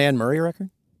 Do you have an Anne Murray record?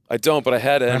 I don't, but I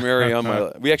had Anne Murray on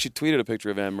my. We actually tweeted a picture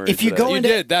of Anne Murray. If you today. go You into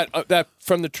did that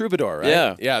from the Troubadour,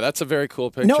 right? Yeah, that's a very cool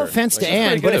picture. No offense Like, to that's Anne,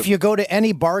 pretty but good. if you go to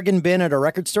any bargain bin at a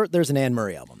record store, there's an Anne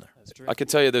Murray album there. I can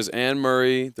tell you, there's Anne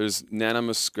Murray, there's Nana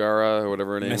Muscara or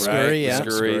whatever her name is. Muscuri, yeah.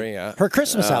 Muscuri, yeah. Her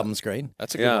Christmas album's great.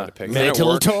 That's a good one to pick.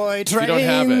 Little toy If you don't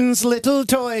have it. trains, little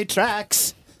toy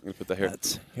tracks. I'm gonna put that here.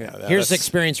 Here's that's-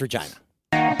 Experience Regina.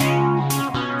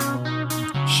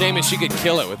 Seamus, you could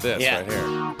kill it with this Yeah. right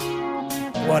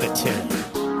here. What a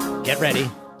tune. Get ready.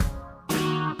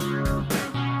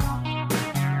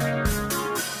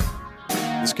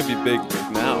 This could be big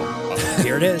now.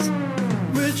 Here it is.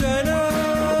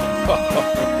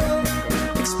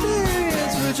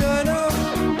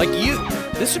 Like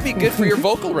this would be good for your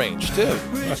vocal range too.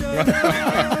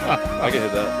 I can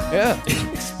hit that.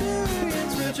 Yeah.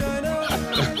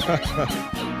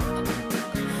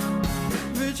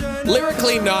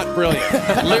 Lyrically not brilliant.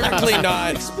 Lyrically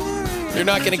not. You're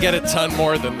not going to get a ton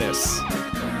more than this.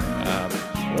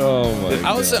 Oh my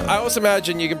I always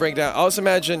imagine you can bring down. I always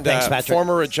imagined Thanks, Patrick.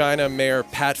 former Regina Mayor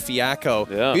Pat Fiacco.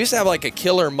 Yeah. He used to have like a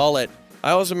killer mullet.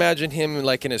 I always imagine him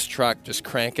like in his truck just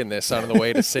cranking this on the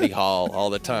way to City Hall all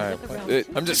the time.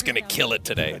 I'm just gonna kill it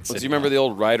today. Do you remember the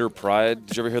old Rider Pride?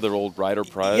 Did you ever hear the old Rider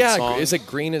Pride Yeah, song? is it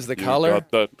green as the You color?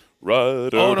 got that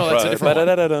Rider Oh, no, that's a Pride. different one.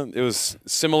 Ba-da-da-da-da. It was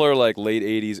similar, like late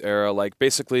 '80s era. Like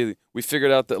basically, we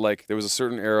figured out that like there was a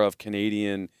certain era of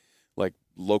Canadian, like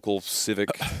local civic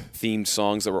themed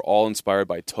songs that were all inspired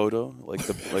by Toto,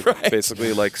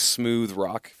 basically like smooth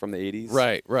rock from the '80s.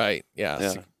 Right. Yeah.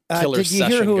 Yeah. Killer Did you hear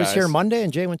session who was guys. here Monday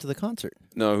and Jay went to the concert?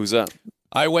 No, who's that?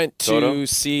 I went to Toto?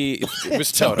 see. It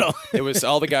was Toto. It was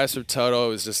all the guys from Toto. It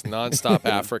was just nonstop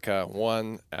Africa,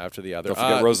 one after the other. Don't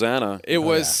forget Rosanna. It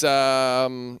was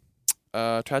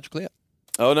Tragically Up.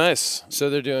 Oh, nice. So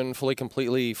they're doing fully,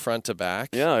 completely front to back.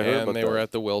 Yeah, I heard and about they that. were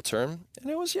at the Wiltern, and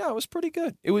it was pretty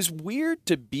good. It was weird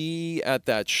to be at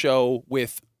that show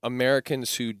with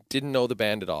Americans who didn't know the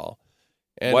band at all.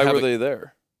 And Why were they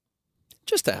there?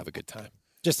 Just to have a good time.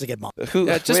 Just to get mom.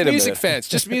 Yeah, just music fans.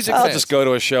 Just music I'll fans. just go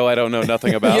to a show I don't know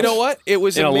nothing about. You know what? It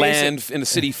was in amazing. a land, in a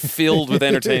city filled with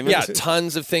entertainment. Yeah,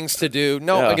 tons of things to do.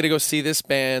 No, Yeah. I'm going to go see this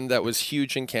band that was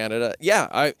huge in Canada.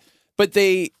 Yeah, but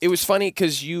it was funny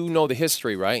because you know the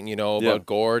history, right? And you know about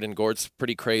Gord, and Gord's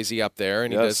pretty crazy up there,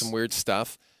 and he does some weird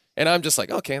stuff. And I'm just like,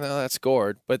 okay, no, that's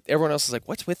Gord. But everyone else is like,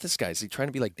 what's with this guy? Is he trying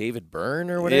to be like David Byrne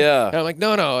or whatever? Yeah. And I'm like,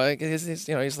 no.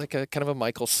 He's like a kind of a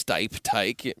Michael Stipe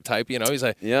type. You know, he's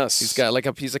like, yes. He's got like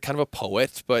he's a kind of a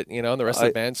poet, but you know, and the rest of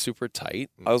the band's super tight.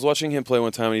 I was watching him play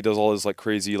one time, and he does all his like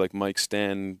crazy like mic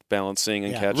stand balancing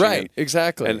and catching. Right,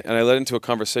 exactly. And I led into a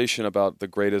conversation about the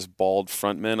greatest bald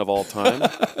frontmen of all time.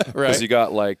 Right. Because you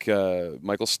got like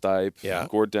Michael Stipe,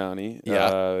 Gord Downey,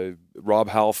 Rob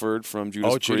Halford from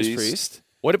Judas Priest. Judas Priest.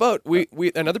 What about we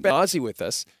another band, Ozzy, with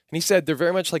us, and he said they're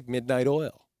very much like Midnight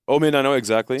Oil. Oh, Midnight Oil,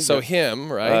 exactly. So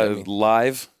him, right?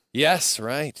 Live. Yes,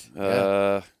 right.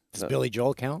 Does Billy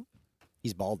Joel count?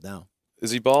 He's bald now.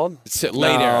 Is he bald? It's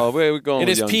late era. We're going in with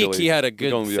his young peak, Billy. he had a We're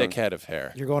going good with thick young. head of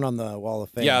hair. You're going on the Wall of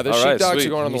Fame. Yeah, the All right, Sheepdogs sweet. are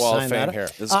going on the You Wall of sign Fame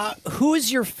that here. Who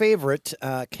is your favorite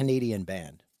Canadian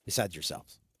band besides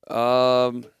yourselves?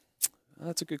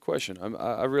 That's a good question.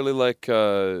 I really like.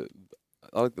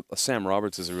 Sam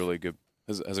Roberts is a really good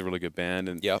has a really good band,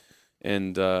 and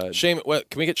and Can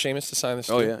we get Seamus to sign this?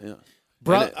 Oh too? yeah.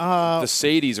 The the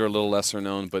Sadies are a little lesser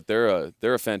known, but they're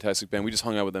a fantastic band. We just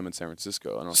hung out with them in San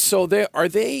Francisco. I don't. So are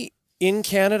they in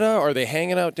Canada? Are they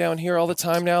hanging out down here all the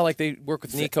time now? Like they work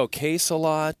with Nico Case a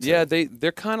lot. Yeah,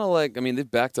 they're kind of like. I mean, they've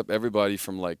backed up everybody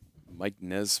from like Mike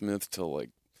Nesmith to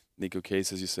like Nico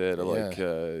Case, as you said, or like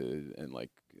and like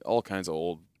all kinds of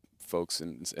old folks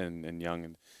and young,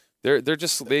 and they're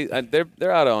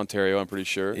out of Ontario. I'm pretty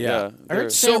sure. Yeah. I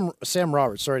heard Sam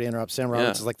Roberts. Sorry to interrupt. Sam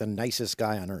Roberts is like the nicest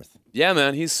guy on earth. Yeah,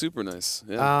 man, he's super nice.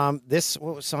 Yeah.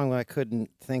 What was a song I couldn't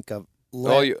think of?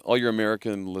 All your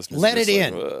American listeners. Let It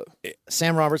In.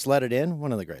 Sam Roberts, Let It In.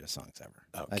 One of the greatest songs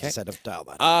ever. Okay. I just had to dial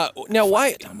that. Now,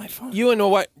 why? On my phone. You know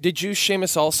what? Did you,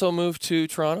 Seamus, also move to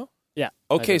Toronto? Yeah.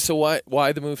 Okay, so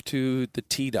why the move to the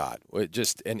T-Dot? Was it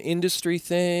just an industry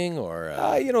thing, or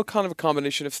kind of a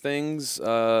combination of things.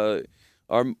 Our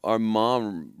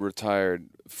mom retired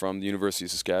from the University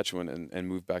of Saskatchewan and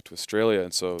moved back to Australia,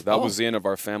 and so that was the end of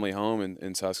our family home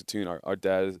in Saskatoon. Our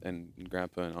dad and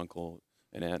grandpa and uncle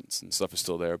and aunts and stuff are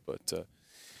still there, but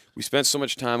we spent so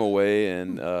much time away,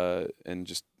 and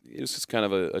just it was just kind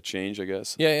of a change, I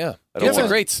guess. Yeah. It's a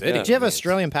great city. Do you have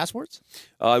Australian passports?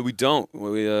 We don't.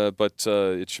 But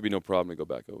it should be no problem to go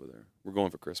back over there. We're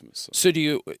going for Christmas. So do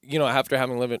you after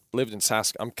having lived in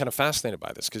Saskatoon, I'm kind of fascinated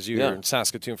by this because you were in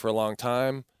Saskatoon for a long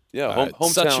time. Yeah,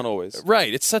 hometown always.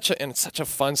 Right. It's such a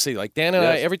fun city. Like Dan and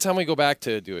I, every time we go back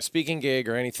to do a speaking gig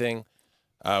or anything,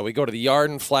 we go to the Yard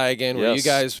and Flag Inn where you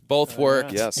guys both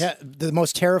worked. Yes. Yeah, the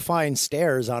most terrifying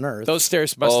stairs on earth. Those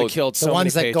stairs must have killed so the many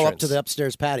ones that go up patrons. to the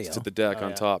upstairs patio. To the deck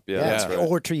on top. Yeah, that's right.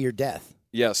 Or to your death.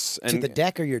 Yes. To the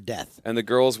deck or your death. And the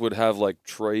girls would have like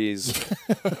trays,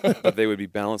 but they would be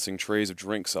balancing trays of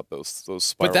drinks up those spiral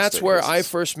But that's where staircases. I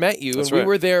first met you, That's and we right.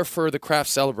 were there for the Craft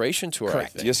Celebration Tour.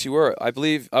 Correct. I think. Yes, you were. I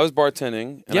believe I was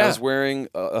bartending, and I was wearing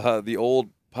the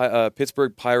old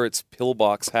Pittsburgh Pirates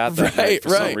pillbox hat that night for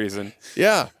some reason.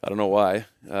 Yeah. I don't know why.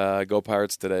 Go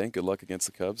Pirates today. Good luck against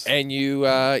the Cubs. And you,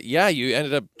 you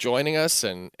ended up joining us,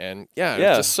 and it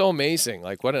was just so amazing.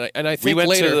 Like and I think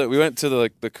we went to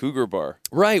the Cougar Bar.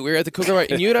 Right, we were at the Cougar Bar,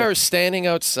 and you and I were standing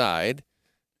outside,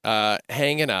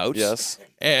 hanging out. Yes.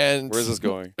 And where's this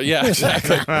going? Yeah,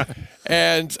 exactly.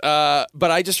 And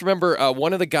but I just remember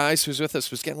one of the guys who was with us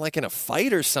was getting like in a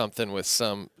fight or something with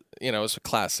some. It was a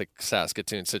classic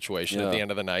Saskatoon situation at the end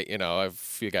of the night. A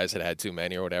few guys had too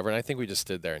many or whatever, and I think we just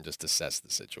stood there and just assessed the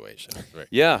situation.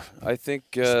 Yeah, I think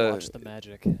watch the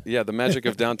magic. Yeah, the magic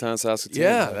of downtown Saskatoon.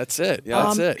 Yeah, that's it. Yeah,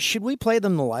 that's it. Should we play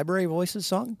them the Library Voices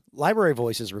song? Library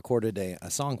Voices recorded a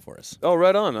song for us. Oh,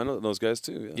 right on. I know those guys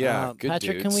too. Yeah, good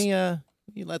Patrick, dudes. can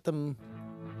we let them?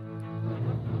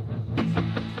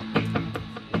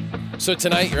 So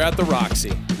tonight you're at the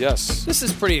Roxy. Yes. This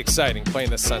is pretty exciting, playing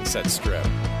the Sunset Strip.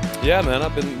 Yeah, man.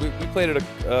 We played at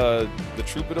the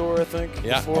Troubadour, I think.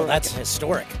 Yeah. Before. Oh, that's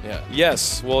historic. Yeah.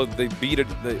 Yes. Well, they beat it.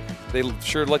 They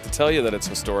sure like to tell you that it's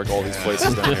historic. All these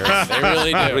places down here. They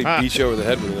really do. They beat you over the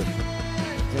head with it.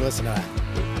 Hey, listen to that.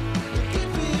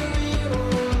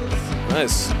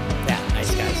 Nice. Yeah,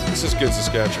 nice guys. This is good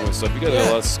Saskatchewan stuff. You got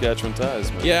a lot of Saskatchewan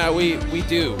ties, man. Yeah, we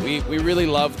do. We really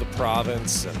love the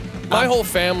province, and My whole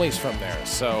family's from there,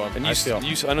 so And I feel.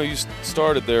 I know you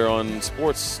started there on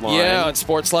Sportsline. Yeah, on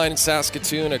Sportsline in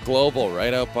Saskatoon at Global,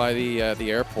 right out by the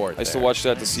airport. I used to watch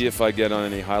that to see if I get on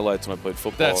any highlights when I played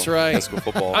football. That's right. High school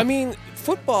football. I mean,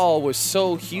 football was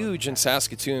so huge in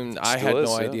Saskatoon. I had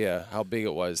no idea how big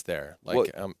it was there.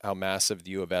 Like how massive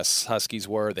the U of S Huskies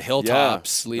were, the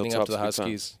Hilltops leading up to the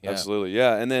Huskies. Yeah. Absolutely,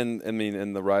 yeah. And then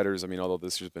and the Riders. I mean, although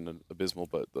this year's been abysmal,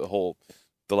 but the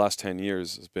last 10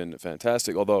 years has been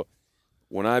fantastic. Although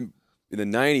when in the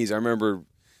 90s, I remember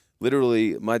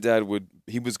literally my dad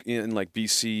he was in like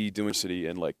BC doing city,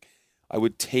 and like I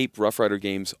would tape Rough Rider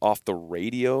games off the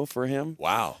radio for him.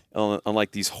 Wow. On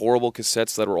like these horrible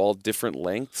cassettes that were all different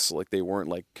lengths. Like they weren't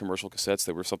like commercial cassettes,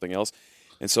 they were something else.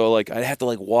 And so like I'd have to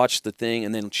like watch the thing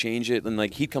and then change it. And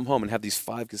like he'd come home and have these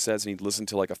 5 cassettes and he'd listen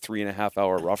to like a 3.5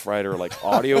 hour Rough Rider like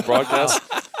audio broadcast.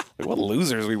 Like, what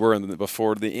losers we were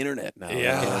before the internet now.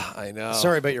 Yeah, I know.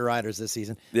 Sorry about your Riders this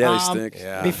season. Yeah, they stink.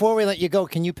 Yeah. Before we let you go,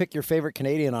 can you pick your favorite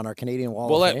Canadian on our Canadian Wall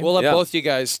We'll of Fame? let both you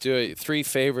guys do it. 3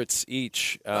 favorites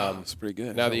each. That's pretty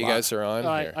good. Now that you guys are on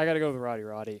I here. got to go with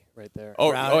Roddy right there.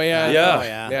 Oh,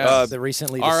 yeah. The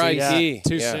recently R.I.P. deceased.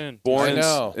 Too soon.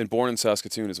 Born in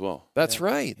Saskatoon as well. That's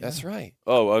right. That's right.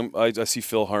 Oh, I see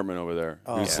Phil Hartman over there.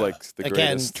 Who's like the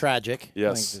greatest. Again, tragic.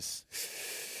 Yes.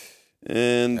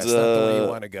 And that's not the way you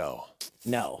want to go.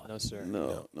 No, sir.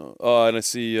 No. Oh, and I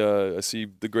see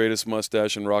the greatest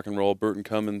mustache in rock and roll, Burton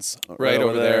Cummins, right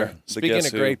over there. So Speaking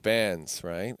of great bands,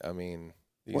 right? I mean,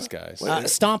 these guys.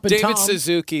 Stompin' David Tom.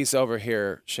 Suzuki's over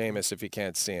here, Seamus, if you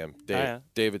can't see him. yeah.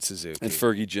 David Suzuki. And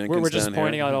Fergie Jenkins We're just down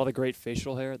pointing here. out all the great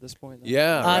facial hair at this point. Then.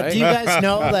 Yeah, right? Do you guys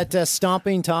know that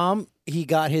Stomping Tom, he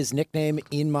got his nickname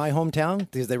in my hometown?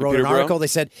 Because they wrote an article. They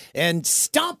said, and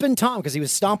Stompin' Tom, because he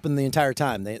was stomping the entire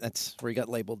time. That's where he got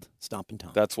labeled Stompin'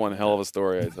 Tom. That's one hell of a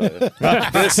story, I tell you.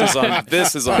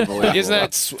 This is unbelievable. Isn't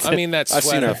that, I mean, that's I've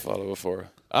seen that photo before.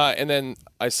 And then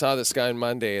I saw this guy on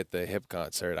Monday at the Hip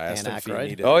concert. I asked him if he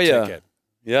needed a ticket.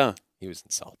 Yeah. He was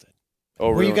insulted.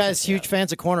 Oh, Were you guys huge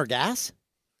fans of Corner Gas?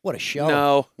 What a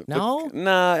show! No.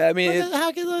 Nah. I mean,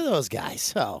 how good are those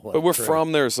guys? Oh, but we're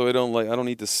from there, so I don't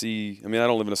need to see. I mean,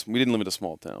 we didn't live in a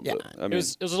small town. Yeah. But I mean, It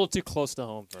was a little too close to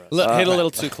home for us. Hit a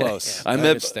little too close. I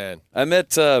understand. I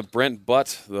met Brent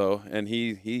Butt though, and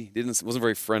he wasn't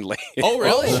very friendly. Oh,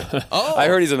 really? Oh, I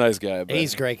heard he's a nice guy. But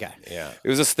he's a great guy. Yeah. It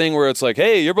was this thing where it's like,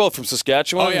 hey, you're both from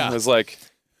Saskatchewan. Oh, yeah. And it's like,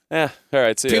 all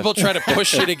right, see ya. People try to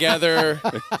push you together.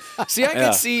 See,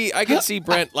 I could see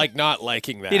Brent like not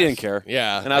liking that. He didn't care.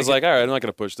 Yeah. And I was like, all right, I'm not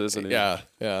going to push this anymore.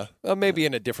 Yeah. Well, maybe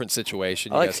in a different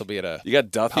situation. You guys will be at a you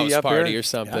got Duffy house up party here? or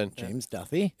something. Yeah, James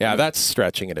Duffy. Yeah, that's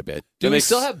stretching it a bit. Do we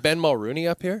still have Ben Mulrooney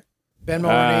up here? Ben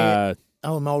Mulrooney.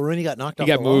 Mulrooney got knocked off.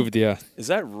 He got the wall. moved, yeah. Is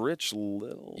that Rich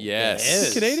Little? Yes.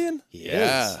 Is he Canadian?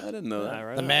 Yeah. I didn't know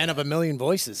that. The man of a million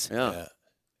voices. Yeah.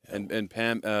 And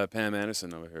Pam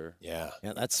Anderson over here. Yeah.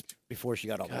 Yeah, that's before she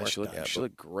got all the work done. She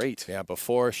looked great. Yeah,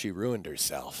 before she ruined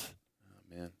herself. Oh,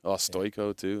 man. Oh,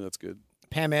 Stoico, too. That's good.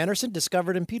 Pam Anderson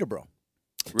discovered in Peterborough.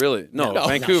 Really? No, No,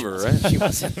 Vancouver, she right? She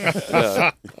wasn't.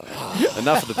 Yeah.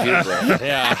 Enough of the Peterborough.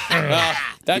 Yeah. Well,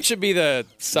 that should be the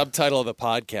subtitle of the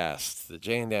podcast, the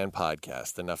Jay and Dan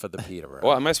podcast, Enough of the Peterborough.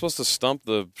 Well, am I supposed to stump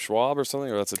the Schwab or something,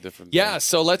 or that's a different Yeah, thing?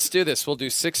 so let's do this. We'll do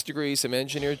 6 degrees of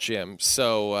engineer Jim.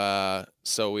 So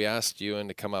we asked Ewan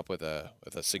to come up with a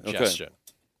suggestion.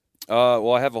 Okay.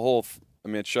 Well, I have a whole.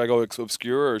 Should I go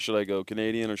obscure or should I go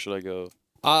Canadian or should I go?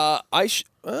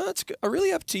 It's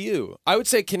really up to you. I would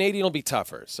say Canadian will be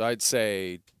tougher, so I'd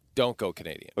say don't go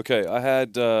Canadian. Okay, I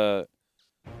had. I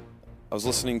was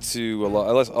listening to a lot.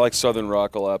 I like Southern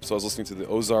rock a lot, so I was listening to the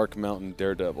Ozark Mountain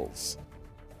Daredevils.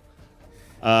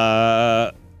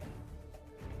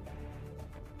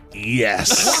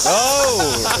 Yes.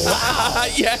 Oh,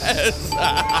 yes.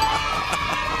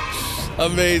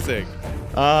 Amazing.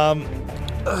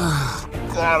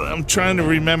 God, I'm trying to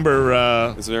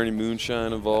remember. Is there any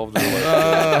moonshine involved? Or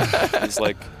it's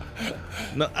like.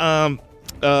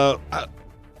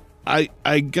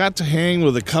 I got to hang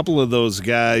with a couple of those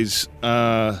guys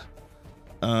at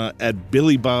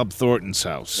Billy Bob Thornton's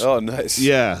house. Oh, nice.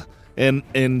 Yeah,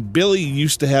 and Billy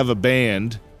used to have a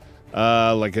band,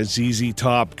 like a ZZ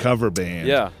Top cover band.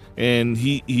 Yeah. And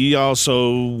he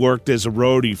also worked as a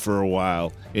roadie for a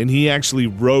while, and he actually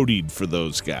roadied for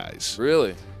those guys.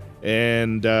 Really?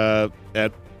 And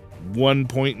at one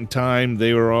point in time,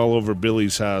 they were all over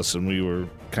Billy's house, and we were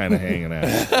kind of hanging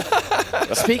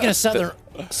out. Speaking of Southern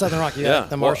rock, you got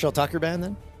the Marshall Tucker band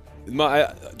then?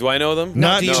 Do I know them?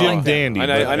 Not Jim Dandy.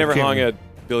 I never hung at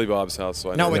Billy Bob's house.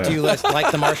 So I No, know but do you like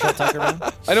the Marshall Tucker band?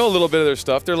 I know a little bit of their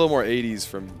stuff. They're a little more 80s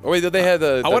from. Oh wait, they had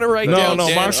the. I want to write down No,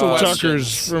 Dan's Marshall questions.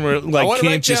 Tucker's from I like wanna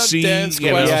Can't write You down See? Dan's You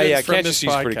know? questions Yeah, from Can't You this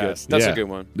See's pretty good. podcast. That's a good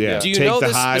one. Yeah. Do you Take know the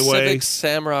the highway. specific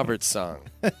Sam Roberts song?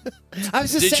 I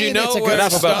was just Did saying you know it's a where good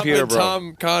Enough about Stumpin' Peterborough.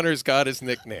 Tom Connors got his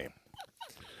nickname?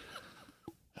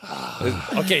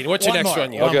 Okay, what's your One next more.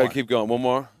 one? Okay, keep going. One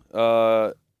more.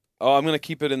 I'm gonna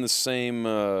keep it in the same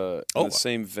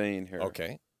same vein here.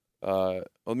 Okay. Well,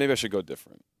 maybe I should go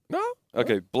different. No.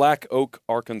 Okay, Black Oak,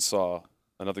 Arkansas,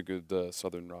 another good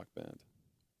southern rock band.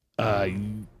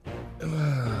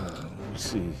 Let's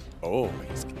see. Oh,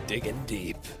 he's digging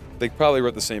deep. They probably were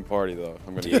at the same party though.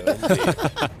 I'm gonna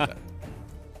get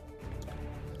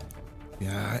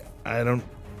Yeah, I don't.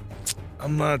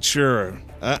 I'm not sure.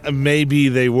 Maybe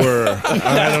they were.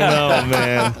 I don't know,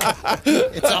 man.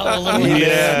 It's all a little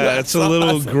Yeah, it's a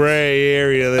little gray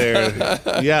area there.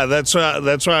 Yeah, that's why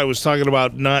I was talking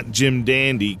about not Jim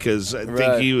Dandy because I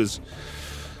think he was.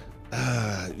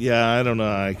 Yeah, I don't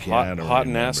know. I can't. I don't Hot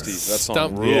and remember. Nasty. That song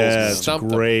Stump rules. Yeah, it's a Stumped 'em.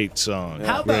 great song.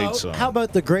 How Great about song. how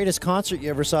about the greatest concert you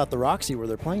ever saw at the Roxy where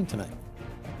they're playing tonight?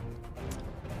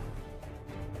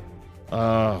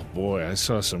 Oh boy, I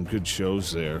saw some good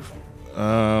shows there.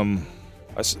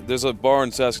 There's a bar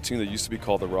in Saskatoon that used to be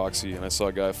called the Roxy, and I saw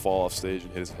a guy fall off stage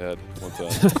and hit his head one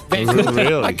time.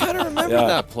 Really? I kind of remember Yeah.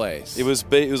 that place. It was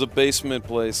a basement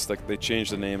place. Like they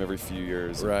changed the name every few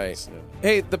years. Right.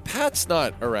 Hey, the Pat's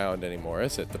not around anymore,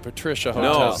 is it? The Patricia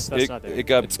Hotel. No, That's not there.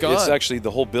 it's gone. It's actually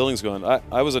the whole building's gone.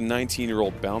 I was a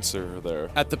 19-year-old bouncer there.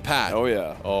 At the Pat. Oh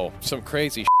yeah. Oh, some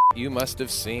crazy you must have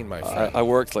seen, my friend. I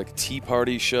worked like tea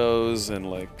party shows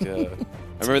and like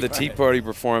I remember the tea party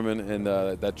performing and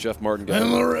that Jeff Martin guy.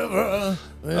 In the river.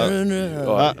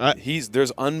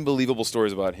 There's unbelievable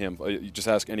stories about him. You just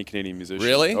ask any Canadian musician.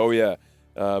 Really? Oh yeah.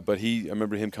 But I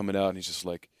remember him coming out and he's just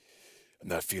like, I'm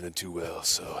not feeling too well,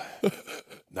 so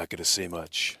not gonna say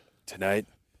much tonight.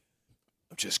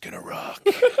 I'm just gonna rock.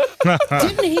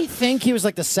 Didn't he think he was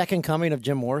like the second coming of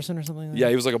Jim Morrison or something like that? Yeah,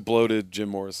 he was like a bloated Jim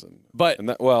Morrison. But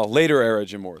later era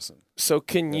Jim Morrison. So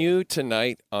can you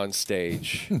tonight on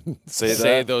stage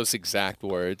say those exact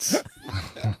words?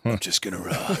 I'm just gonna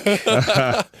rock.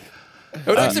 It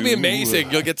would actually be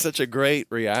amazing. You'll get such a great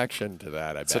reaction to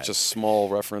that, I bet. Such a small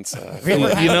reference.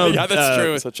 Yeah, that's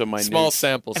true. Such a minute. Small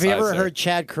sample size. Have you ever there. heard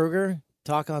Chad Kruger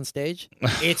talk on stage?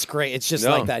 It's great. It's just No.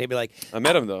 like that. He'd be like, I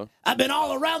met him though. I've been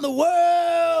all around the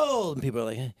world. And people are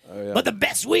like, but the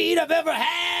best weed I've ever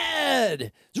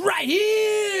had is right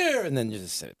here. And then you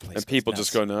just say, And people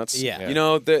just go nuts. Yeah. You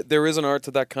know, there is an art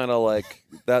to that kind of like,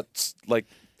 that's like,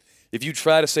 if you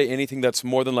try to say anything that's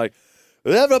more than like,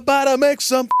 everybody make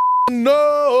some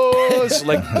noise.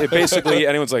 Like, it basically,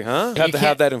 anyone's like, huh? You have to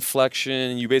have that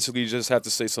inflection. You basically just have to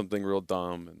say something real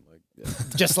dumb. And like,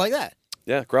 just like that.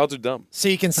 Yeah, crowds are dumb. So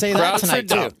you can say that Crowds tonight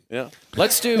are dumb. too. Yeah.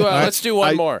 Let's do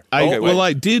one more.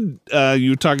 I did. You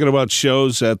were talking about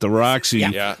shows at the Roxy.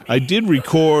 Yeah. I did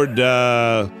record.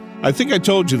 I think I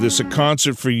told you this, a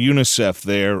concert for UNICEF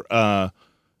there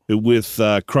with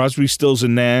Crosby, Stills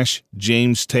and Nash,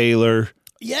 James Taylor.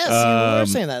 Yes, you were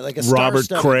saying that, like a Robert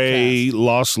star-studded Cray, cast.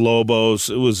 Los Lobos.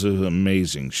 It was an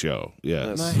amazing show. Yeah,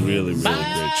 really, really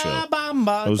great show.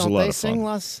 It was a lot of fun.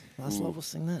 Los Lobos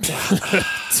sing that?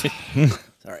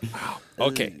 Sorry.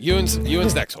 Okay, Ewan's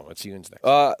next one. What's Ewan's next?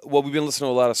 Well, we've been listening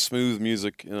to a lot of smooth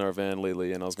music in our van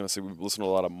lately, and I was going to say we've been listening to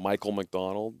a lot of Michael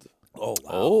McDonald. Oh, wow.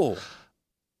 Oh.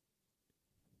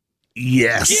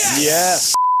 Yes.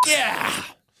 Yes. Yeah.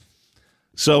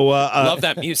 So Love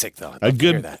that music, though. A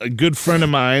good friend of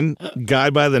mine, guy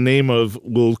by the name of,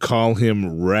 we'll call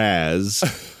him Raz,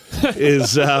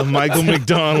 is Michael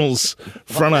McDonald's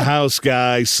front of house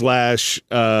guy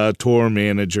 / tour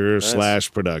manager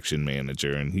 / production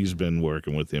manager, and he's been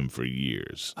working with him for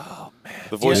years. Oh man,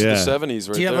 the voice of the '70s, right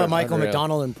there. Do you have a Michael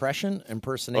McDonald impersonation?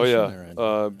 Oh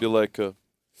yeah, be like.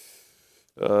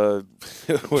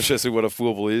 What should I say? What a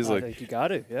fool believes. I Like think you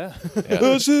got it, yeah.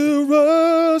 as he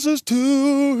rises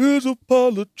to his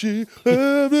apology,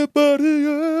 everybody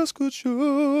else could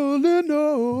surely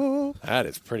know. That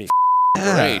is pretty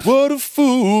great. What a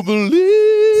fool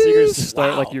believes. Singers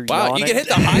start like you're Wow, yawning. you can hit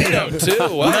the high note too.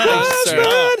 Wow, Nice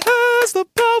man has the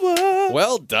power.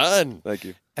 well done. Thank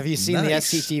you. Have you seen the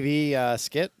SCTV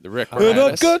skit? The Rick And I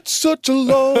Moranis got such a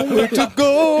long way to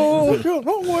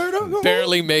go.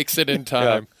 barely makes it in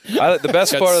time. The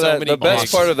best part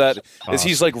of that is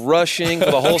he's like rushing for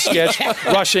the whole sketch,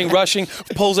 rushing,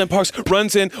 pulls in, parks,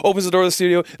 runs in, opens the door of the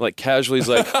studio, like casually he's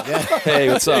like, "Hey,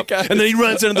 what's up?" And then he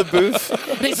runs into the booth.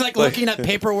 And he's like looking at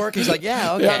paperwork. He's like,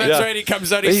 "Yeah, okay." Yeah, that's right. He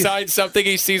comes out, he signs something,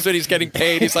 he sees what he's getting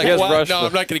paid. He's like, "What? No,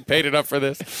 I'm not getting paid enough for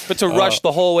this." But to rush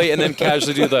the whole way and then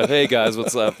casually do the, "Hey guys,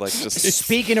 what's up?" Like just.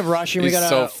 Speaking of rushing, we got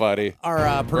so funny.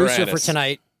 Our producer for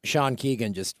tonight, Sean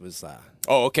Keegan, just was.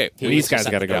 Oh, okay. These guys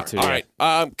got to go too. All right,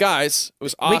 guys, it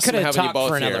was awesome having you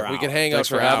both here. We can hang out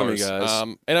for having hours. me,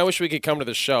 guys. And I wish we could come to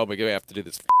the show, but we have to do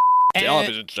this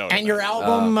television show. And your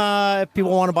album, if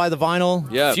people want to buy the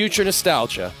vinyl, Future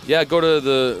Nostalgia. Yeah, go to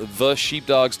the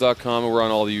sheepdogs.com, and we're on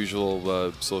all the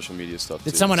usual social media stuff.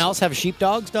 Did someone else have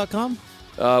sheepdogs.com?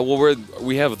 Well,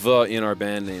 we have the in our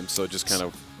band name, so it just kind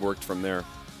of worked from there.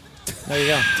 There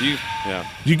you go.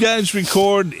 You guys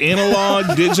record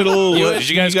analog, digital? Did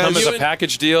you guys come as a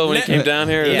package deal when you came down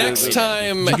here? Yeah. Next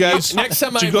time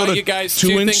I invite you guys,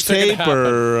 2 inch tape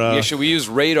or should we use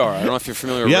Radar? I don't know if you're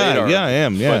familiar with Radar. Yeah, I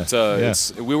am. Yeah, but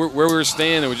it's where we were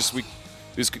staying. It was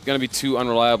going to be too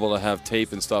unreliable to have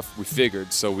tape and stuff. We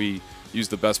figured, so we used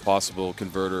the best possible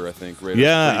converter. I think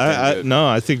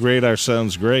Radar. I think Radar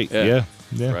sounds great. Yeah.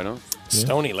 Right on.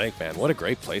 Stony Lake, man. What a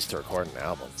great place to record an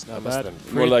album. That must have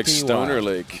been more like Stoner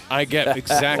Lake. I get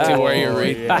exactly where you're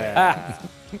reading.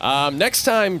 Next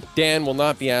time, Dan will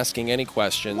not be asking any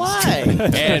questions. Why?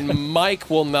 And Mike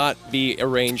will not be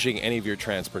arranging any of your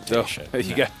transportation.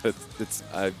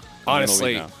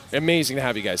 Honestly, amazing to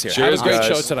have you guys here. Cheers, have a great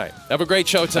guys. show tonight. Have a great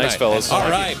show tonight. Thanks, fellas. All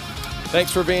right.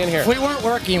 Thanks for being here. If we weren't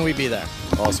working, we'd be there.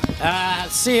 Awesome.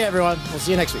 See you, everyone. We'll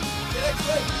see you next week.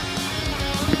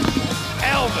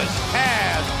 Elvis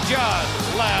has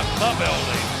just left the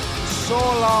building. So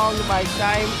long, my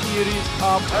time here is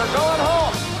up. They're going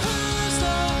home.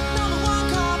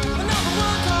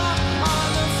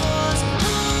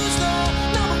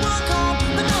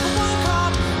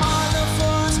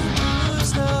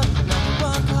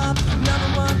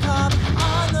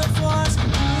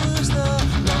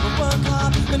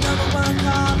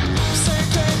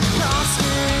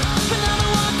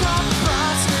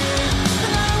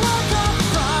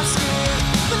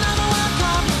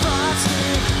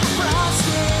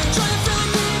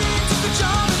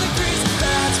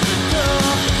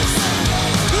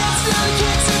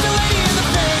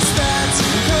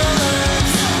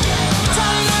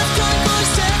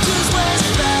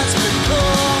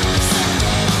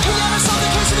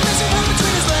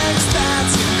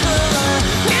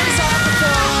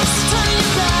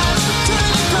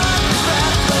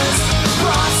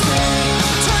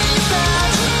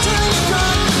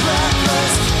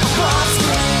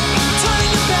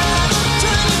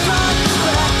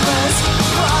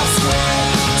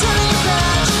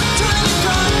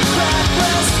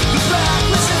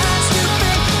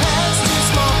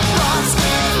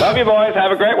 Love you, boys.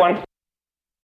 Have a great one.